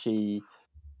breakthrough and she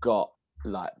got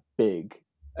like big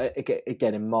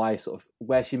again in my sort of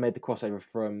where she made the crossover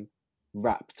from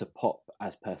rap to pop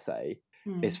as per se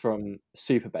is from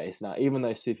Super Bass. Now, even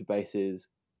though Super Bass is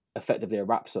effectively a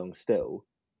rap song, still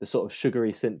the sort of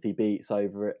sugary synthy beats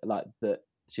over it, like that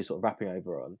she's sort of rapping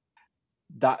over on,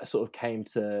 that sort of came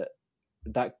to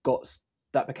that got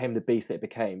that became the beast that it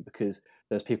became because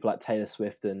there's people like Taylor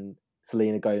Swift and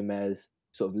Selena Gomez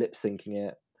sort of lip syncing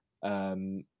it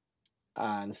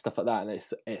and stuff like that, and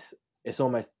it's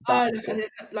almost Oh, that sort of,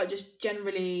 like just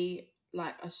generally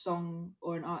like a song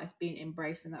or an artist being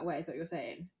embraced in that way. Is that what you're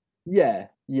saying? yeah.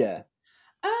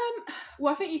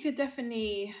 Well, I think you could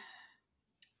definitely.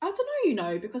 I don't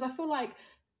know, because I feel like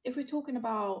if we're talking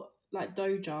about like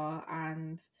Doja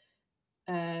and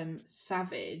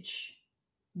Savage,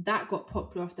 that got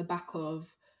popular off the back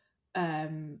of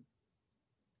um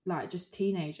like just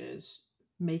teenagers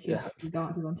making Yeah. funny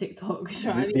dances on TikTok. Do you know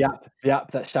what I mean? The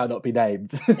app that shall not be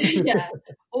named. Yeah.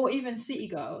 Or even City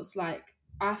Girls. Like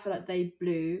I feel like they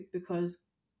blew because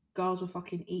girls were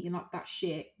fucking eating up that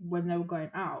shit when they were going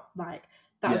out. Like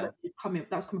that was Yeah. coming.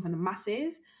 That was coming from the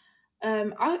masses.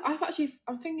 I'm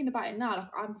thinking about it now. Like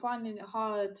I'm finding it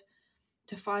hard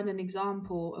to find an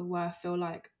example of where I feel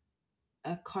like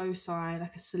a cosign,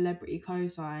 like a celebrity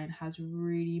cosign, has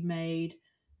really made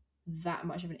that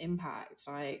much of an impact.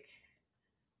 Like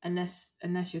unless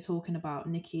you're talking about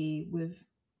Nicki with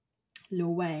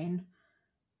Lil Wayne,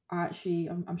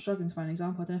 I'm struggling to find an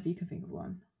example. I don't know if you can think of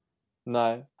one.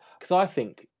 No, because I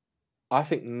think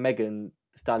Megan Thee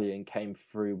Stallion came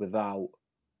through without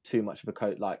too much of a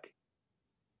coat. Like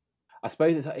I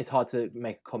suppose it's hard to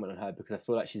make a comment on her because I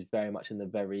feel like she's very much in the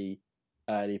very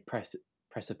early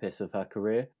precipice of her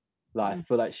career. Like I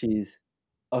feel like she's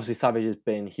obviously Savage has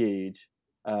been huge,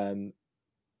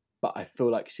 but I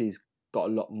feel like she's got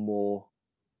a lot more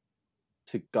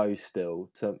to go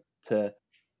still to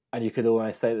and you could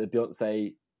almost say that the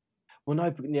Beyonce. Well,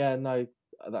 no, yeah, no,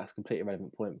 that's a completely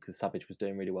irrelevant point because Savage was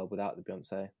doing really well without the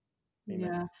Beyonce.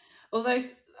 Yeah. Although,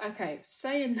 okay,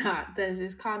 saying that, there's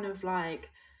this kind of like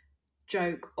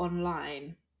joke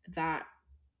online that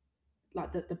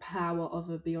like the power of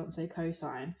a Beyonce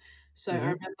co-sign. So I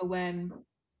Hmm. remember when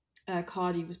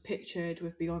Cardi was pictured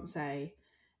with Beyonce,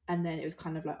 and then it was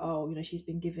kind of like, oh, she's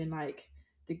been given like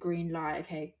the green light.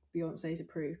 Okay, Beyonce's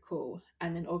approved, cool.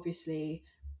 And then obviously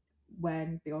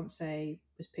when Beyonce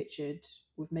was pictured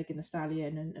with Megan Thee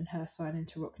Stallion and her signing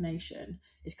to Rock Nation,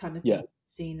 it's kind of Yeah, been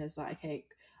seen as like, okay,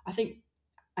 I think,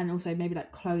 and also maybe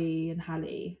like Chloe and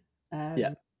Halle, yeah.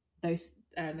 um, those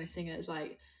singers,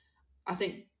 like I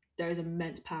think there is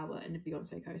immense power in the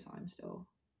Beyonce co-sign still.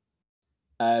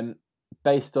 Um,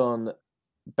 based on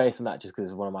that, just because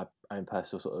it's one of my own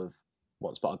personal sort of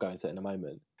wants, but I'll go into it in a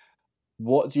moment.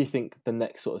 What do you think the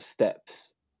next sort of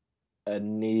steps are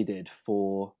needed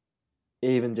for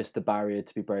even just the barrier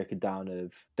to be broken down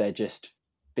of they're just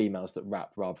females that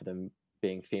rap rather than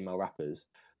being female rappers?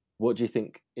 What do you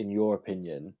think, in your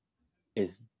opinion,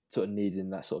 is sort of needed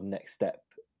in that sort of next step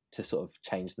to sort of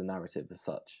change the narrative as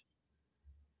such?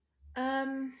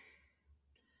 Um,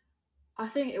 I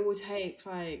think it will take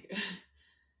like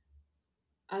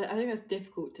I think that's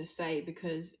difficult to say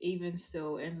because even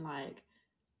still in like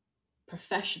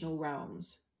professional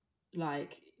realms,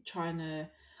 like trying to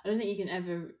I don't think you can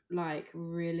ever like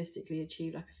realistically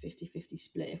achieve like a 50-50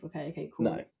 split if okay, cool.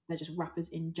 No. They're just rappers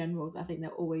in general. I think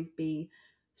there'll always be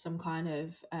some kind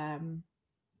of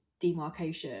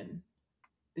demarcation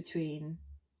between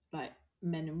like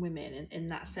men and women in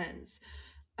that sense.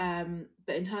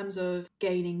 But in terms of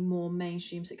gaining more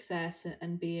mainstream success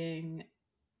and being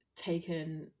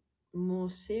taken more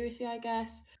seriously, I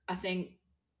guess, I think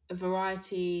a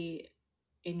variety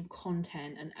in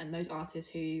content and those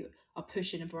artists who are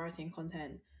pushing a variety in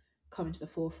content coming to the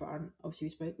forefront.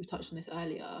 Obviously, we touched on this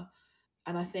earlier,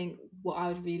 and I think what I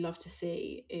would really love to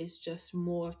see is just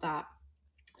more of that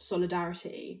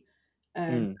solidarity,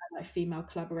 and Mm. like female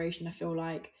collaboration. I feel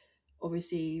like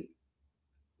obviously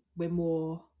we're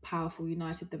more powerful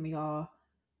united than we are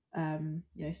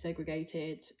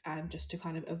segregated, and just to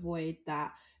kind of avoid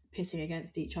that pitting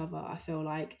against each other, I feel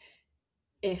like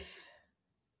if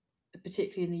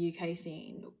particularly in the UK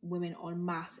scene, women en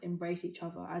masse embrace each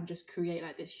other and just create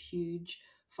like this huge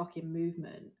fucking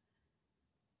movement,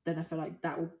 then I feel like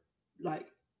that will like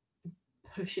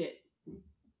push it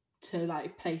to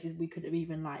like places we could have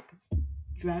even like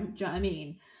dreamt. Do you know what I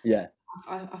mean? Yeah.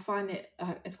 I find it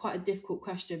it's quite a difficult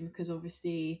question because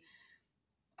obviously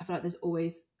I feel like there's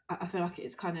always I feel like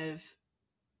it's kind of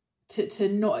to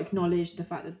not acknowledge the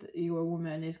fact that you're a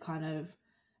woman is kind of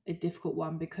a difficult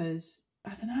one because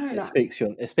I don't know, like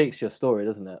It speaks your story,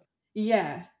 doesn't it?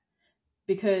 yeah,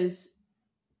 because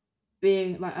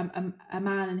being like a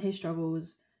man and his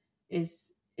struggles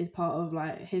is part of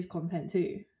like his content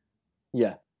too.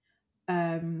 Yeah.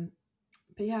 Um,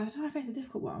 but yeah, I don't know if it's a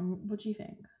difficult one. What do you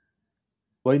think?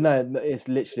 Well, no, it's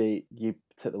literally you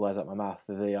took the words out of my mouth.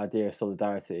 The idea of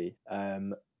solidarity.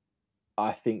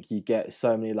 I think you get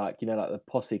so many like like the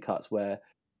posse cuts where,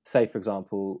 say for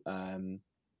example,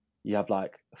 you have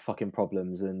like fucking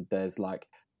problems and there's like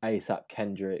ASAP,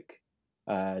 Kendrick,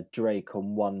 Drake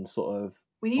on one sort of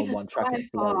We need on a one track and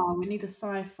it blows. sci-fi. We need a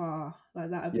sci-fi like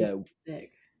that would be Yeah,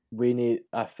 sick. we need.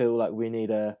 I feel like we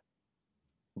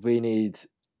need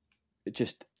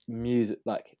just music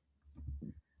like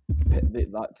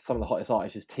some of the hottest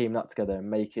artists just teaming up together and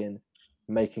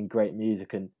making great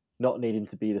music and not needing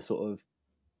to be the sort of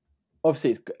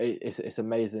obviously it's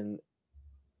amazing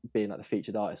being like the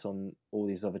featured artist on all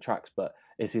these other tracks, but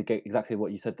it's exactly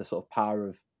what you said, the sort of power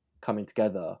of coming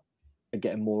together and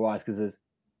getting more eyes because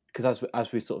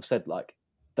as we sort of said, like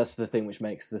that's the thing which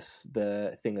makes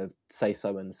the thing of Say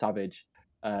So and Savage,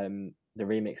 the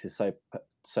remix is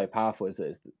so powerful is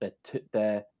that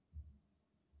they're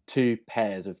two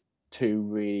pairs of two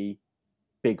really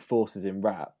big forces in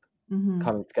rap Mm-hmm.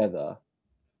 coming together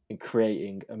and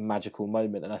creating a magical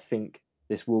moment. And I think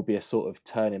this will be a sort of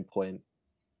turning point,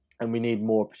 and we need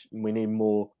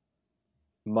more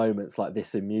moments like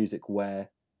this in music where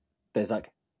there's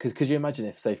like because could you imagine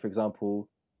if say for example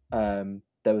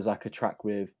there was like a track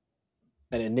with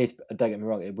and it needs don't get me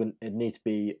wrong it needs to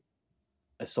be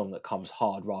a song that comes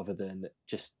hard rather than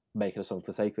just making a song for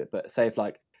the sake of it, but say if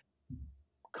like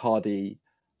Cardi,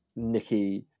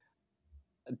 Nicki,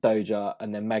 Doja,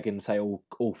 and then Megan say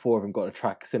all four of them got a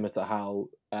track similar to how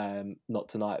Not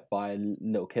Tonight by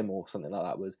Lil Kim or something like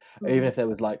that was, or even Mm. if there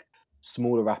was like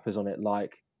smaller rappers on it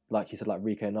like you said like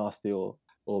Rico Nasty or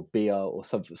Bia or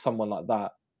someone like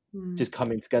that Mm. just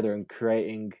coming together and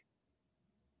creating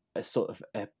a sort of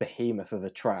a behemoth of a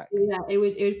track. Yeah, it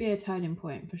would be a turning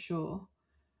point for sure.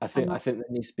 I think there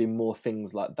needs to be more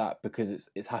things like that, because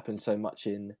it's happened so much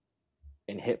in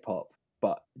hip hop,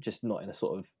 but just not in a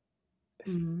sort of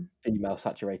female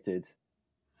saturated.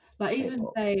 Like even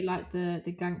hip-hop. say like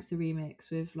the Gangster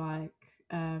remix with like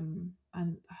and I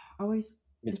always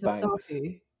Miss it's like Banks.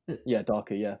 Darku. Yeah,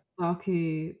 Darku, yeah.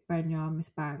 Darku, Brenya, Miss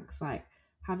Banks, like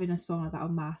having a song like that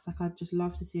on Mass, like I'd just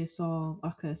love to see a song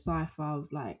like a cypher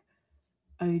of like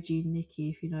OG Nikki,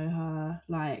 if you know her.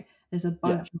 Like there's a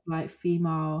bunch of like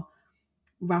female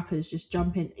rappers just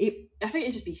jumping. I think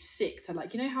it'd just be sick to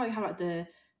like, you know how you have like the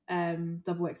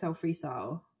double XL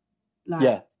freestyle, like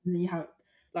Yeah. and then you have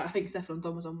like I think Stefflon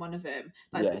Don was on one of them.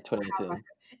 Like, Yeah, 2018. like,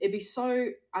 it'd be so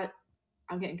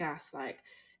I'm getting gas. Like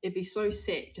it'd be so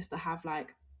sick just to have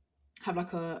like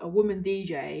a woman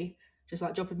DJ just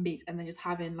like dropping beats and then just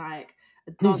having like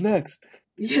a Who's next?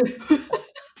 Yeah.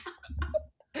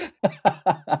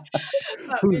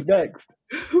 Who's next?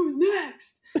 Who's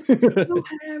next? Go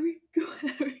Harry, go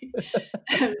Harry.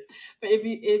 But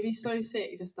it'd be so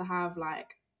sick just to have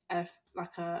like a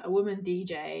woman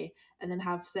DJ and then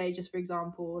have, say, just for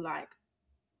example, like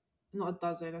not a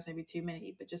dozen, that's maybe too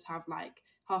many, but just have like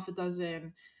half a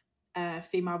dozen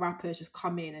female rappers just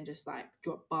come in and just like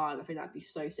drop bars. I think that'd be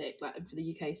so sick. Like, and for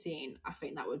the UK scene, I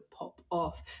think that would pop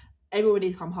off. Everyone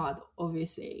needs to come hard,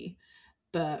 obviously,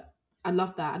 but I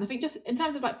love that. And I think just in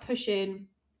terms of like pushing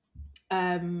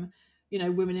you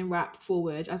know, women in rap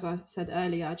forward, as I said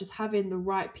earlier, just having the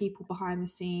right people behind the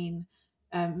scene,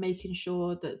 making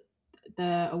sure that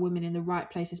there are women in the right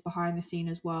places behind the scene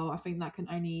as well. I think that can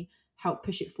only help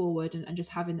push it forward, and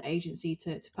just having the agency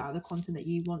to put out the content that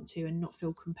you want to and not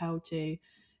feel compelled to,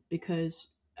 because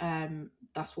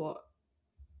that's what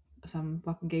some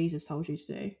fucking geezers told you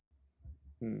to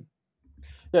do.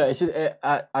 Yeah, it's just,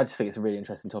 I just think it's a really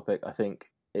interesting topic. I think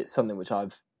it's something which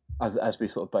I've, as we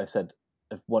sort of both said,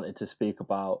 have wanted to speak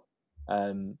about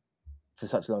for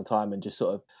such a long time, and just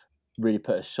sort of really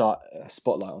put a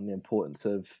spotlight on the importance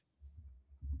of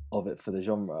it for the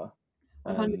genre.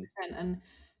 100%. And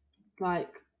like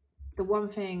the one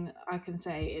thing I can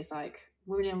say is like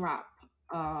women in rap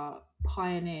are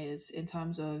pioneers in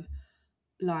terms of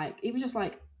like even just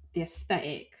like the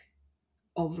aesthetic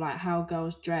of like how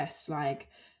girls dress, like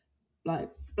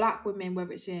black women,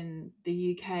 whether it's in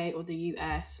the UK or the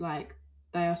US, like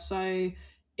they are so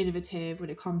innovative when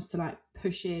it comes to like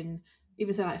pushing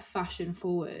even to like fashion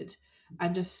forward.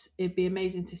 And just it'd be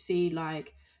amazing to see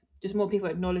like just more people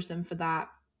acknowledge them for that.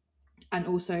 And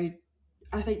also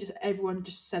I think just everyone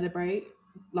just celebrate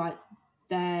like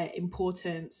their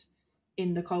importance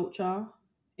in the culture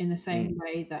in the same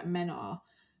way that men are.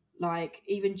 Like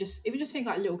even just think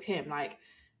like Lil' Kim, like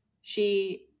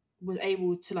she was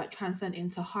able to like transcend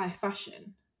into high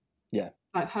fashion. Yeah,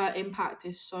 like her impact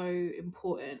is so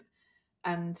important.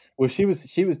 And well, she was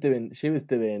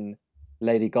doing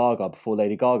Lady Gaga before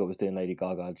Lady Gaga was doing Lady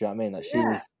Gaga. Do you know what I mean? Like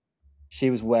she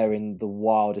was wearing the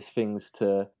wildest things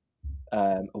to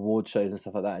award shows and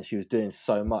stuff like that, and she was doing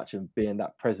so much and being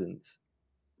that presence,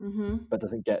 but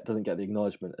doesn't get the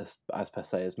acknowledgement as per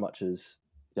se as much as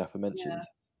the aforementioned.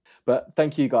 But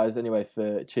thank you guys anyway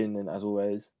for tuning in as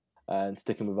always and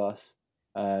sticking with us,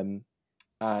 and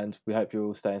we hope you're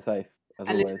all staying safe as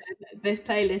always. Listen, this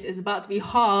playlist is about to be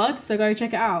hard, so go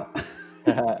check it out.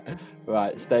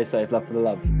 Right, stay safe, love for the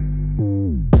love.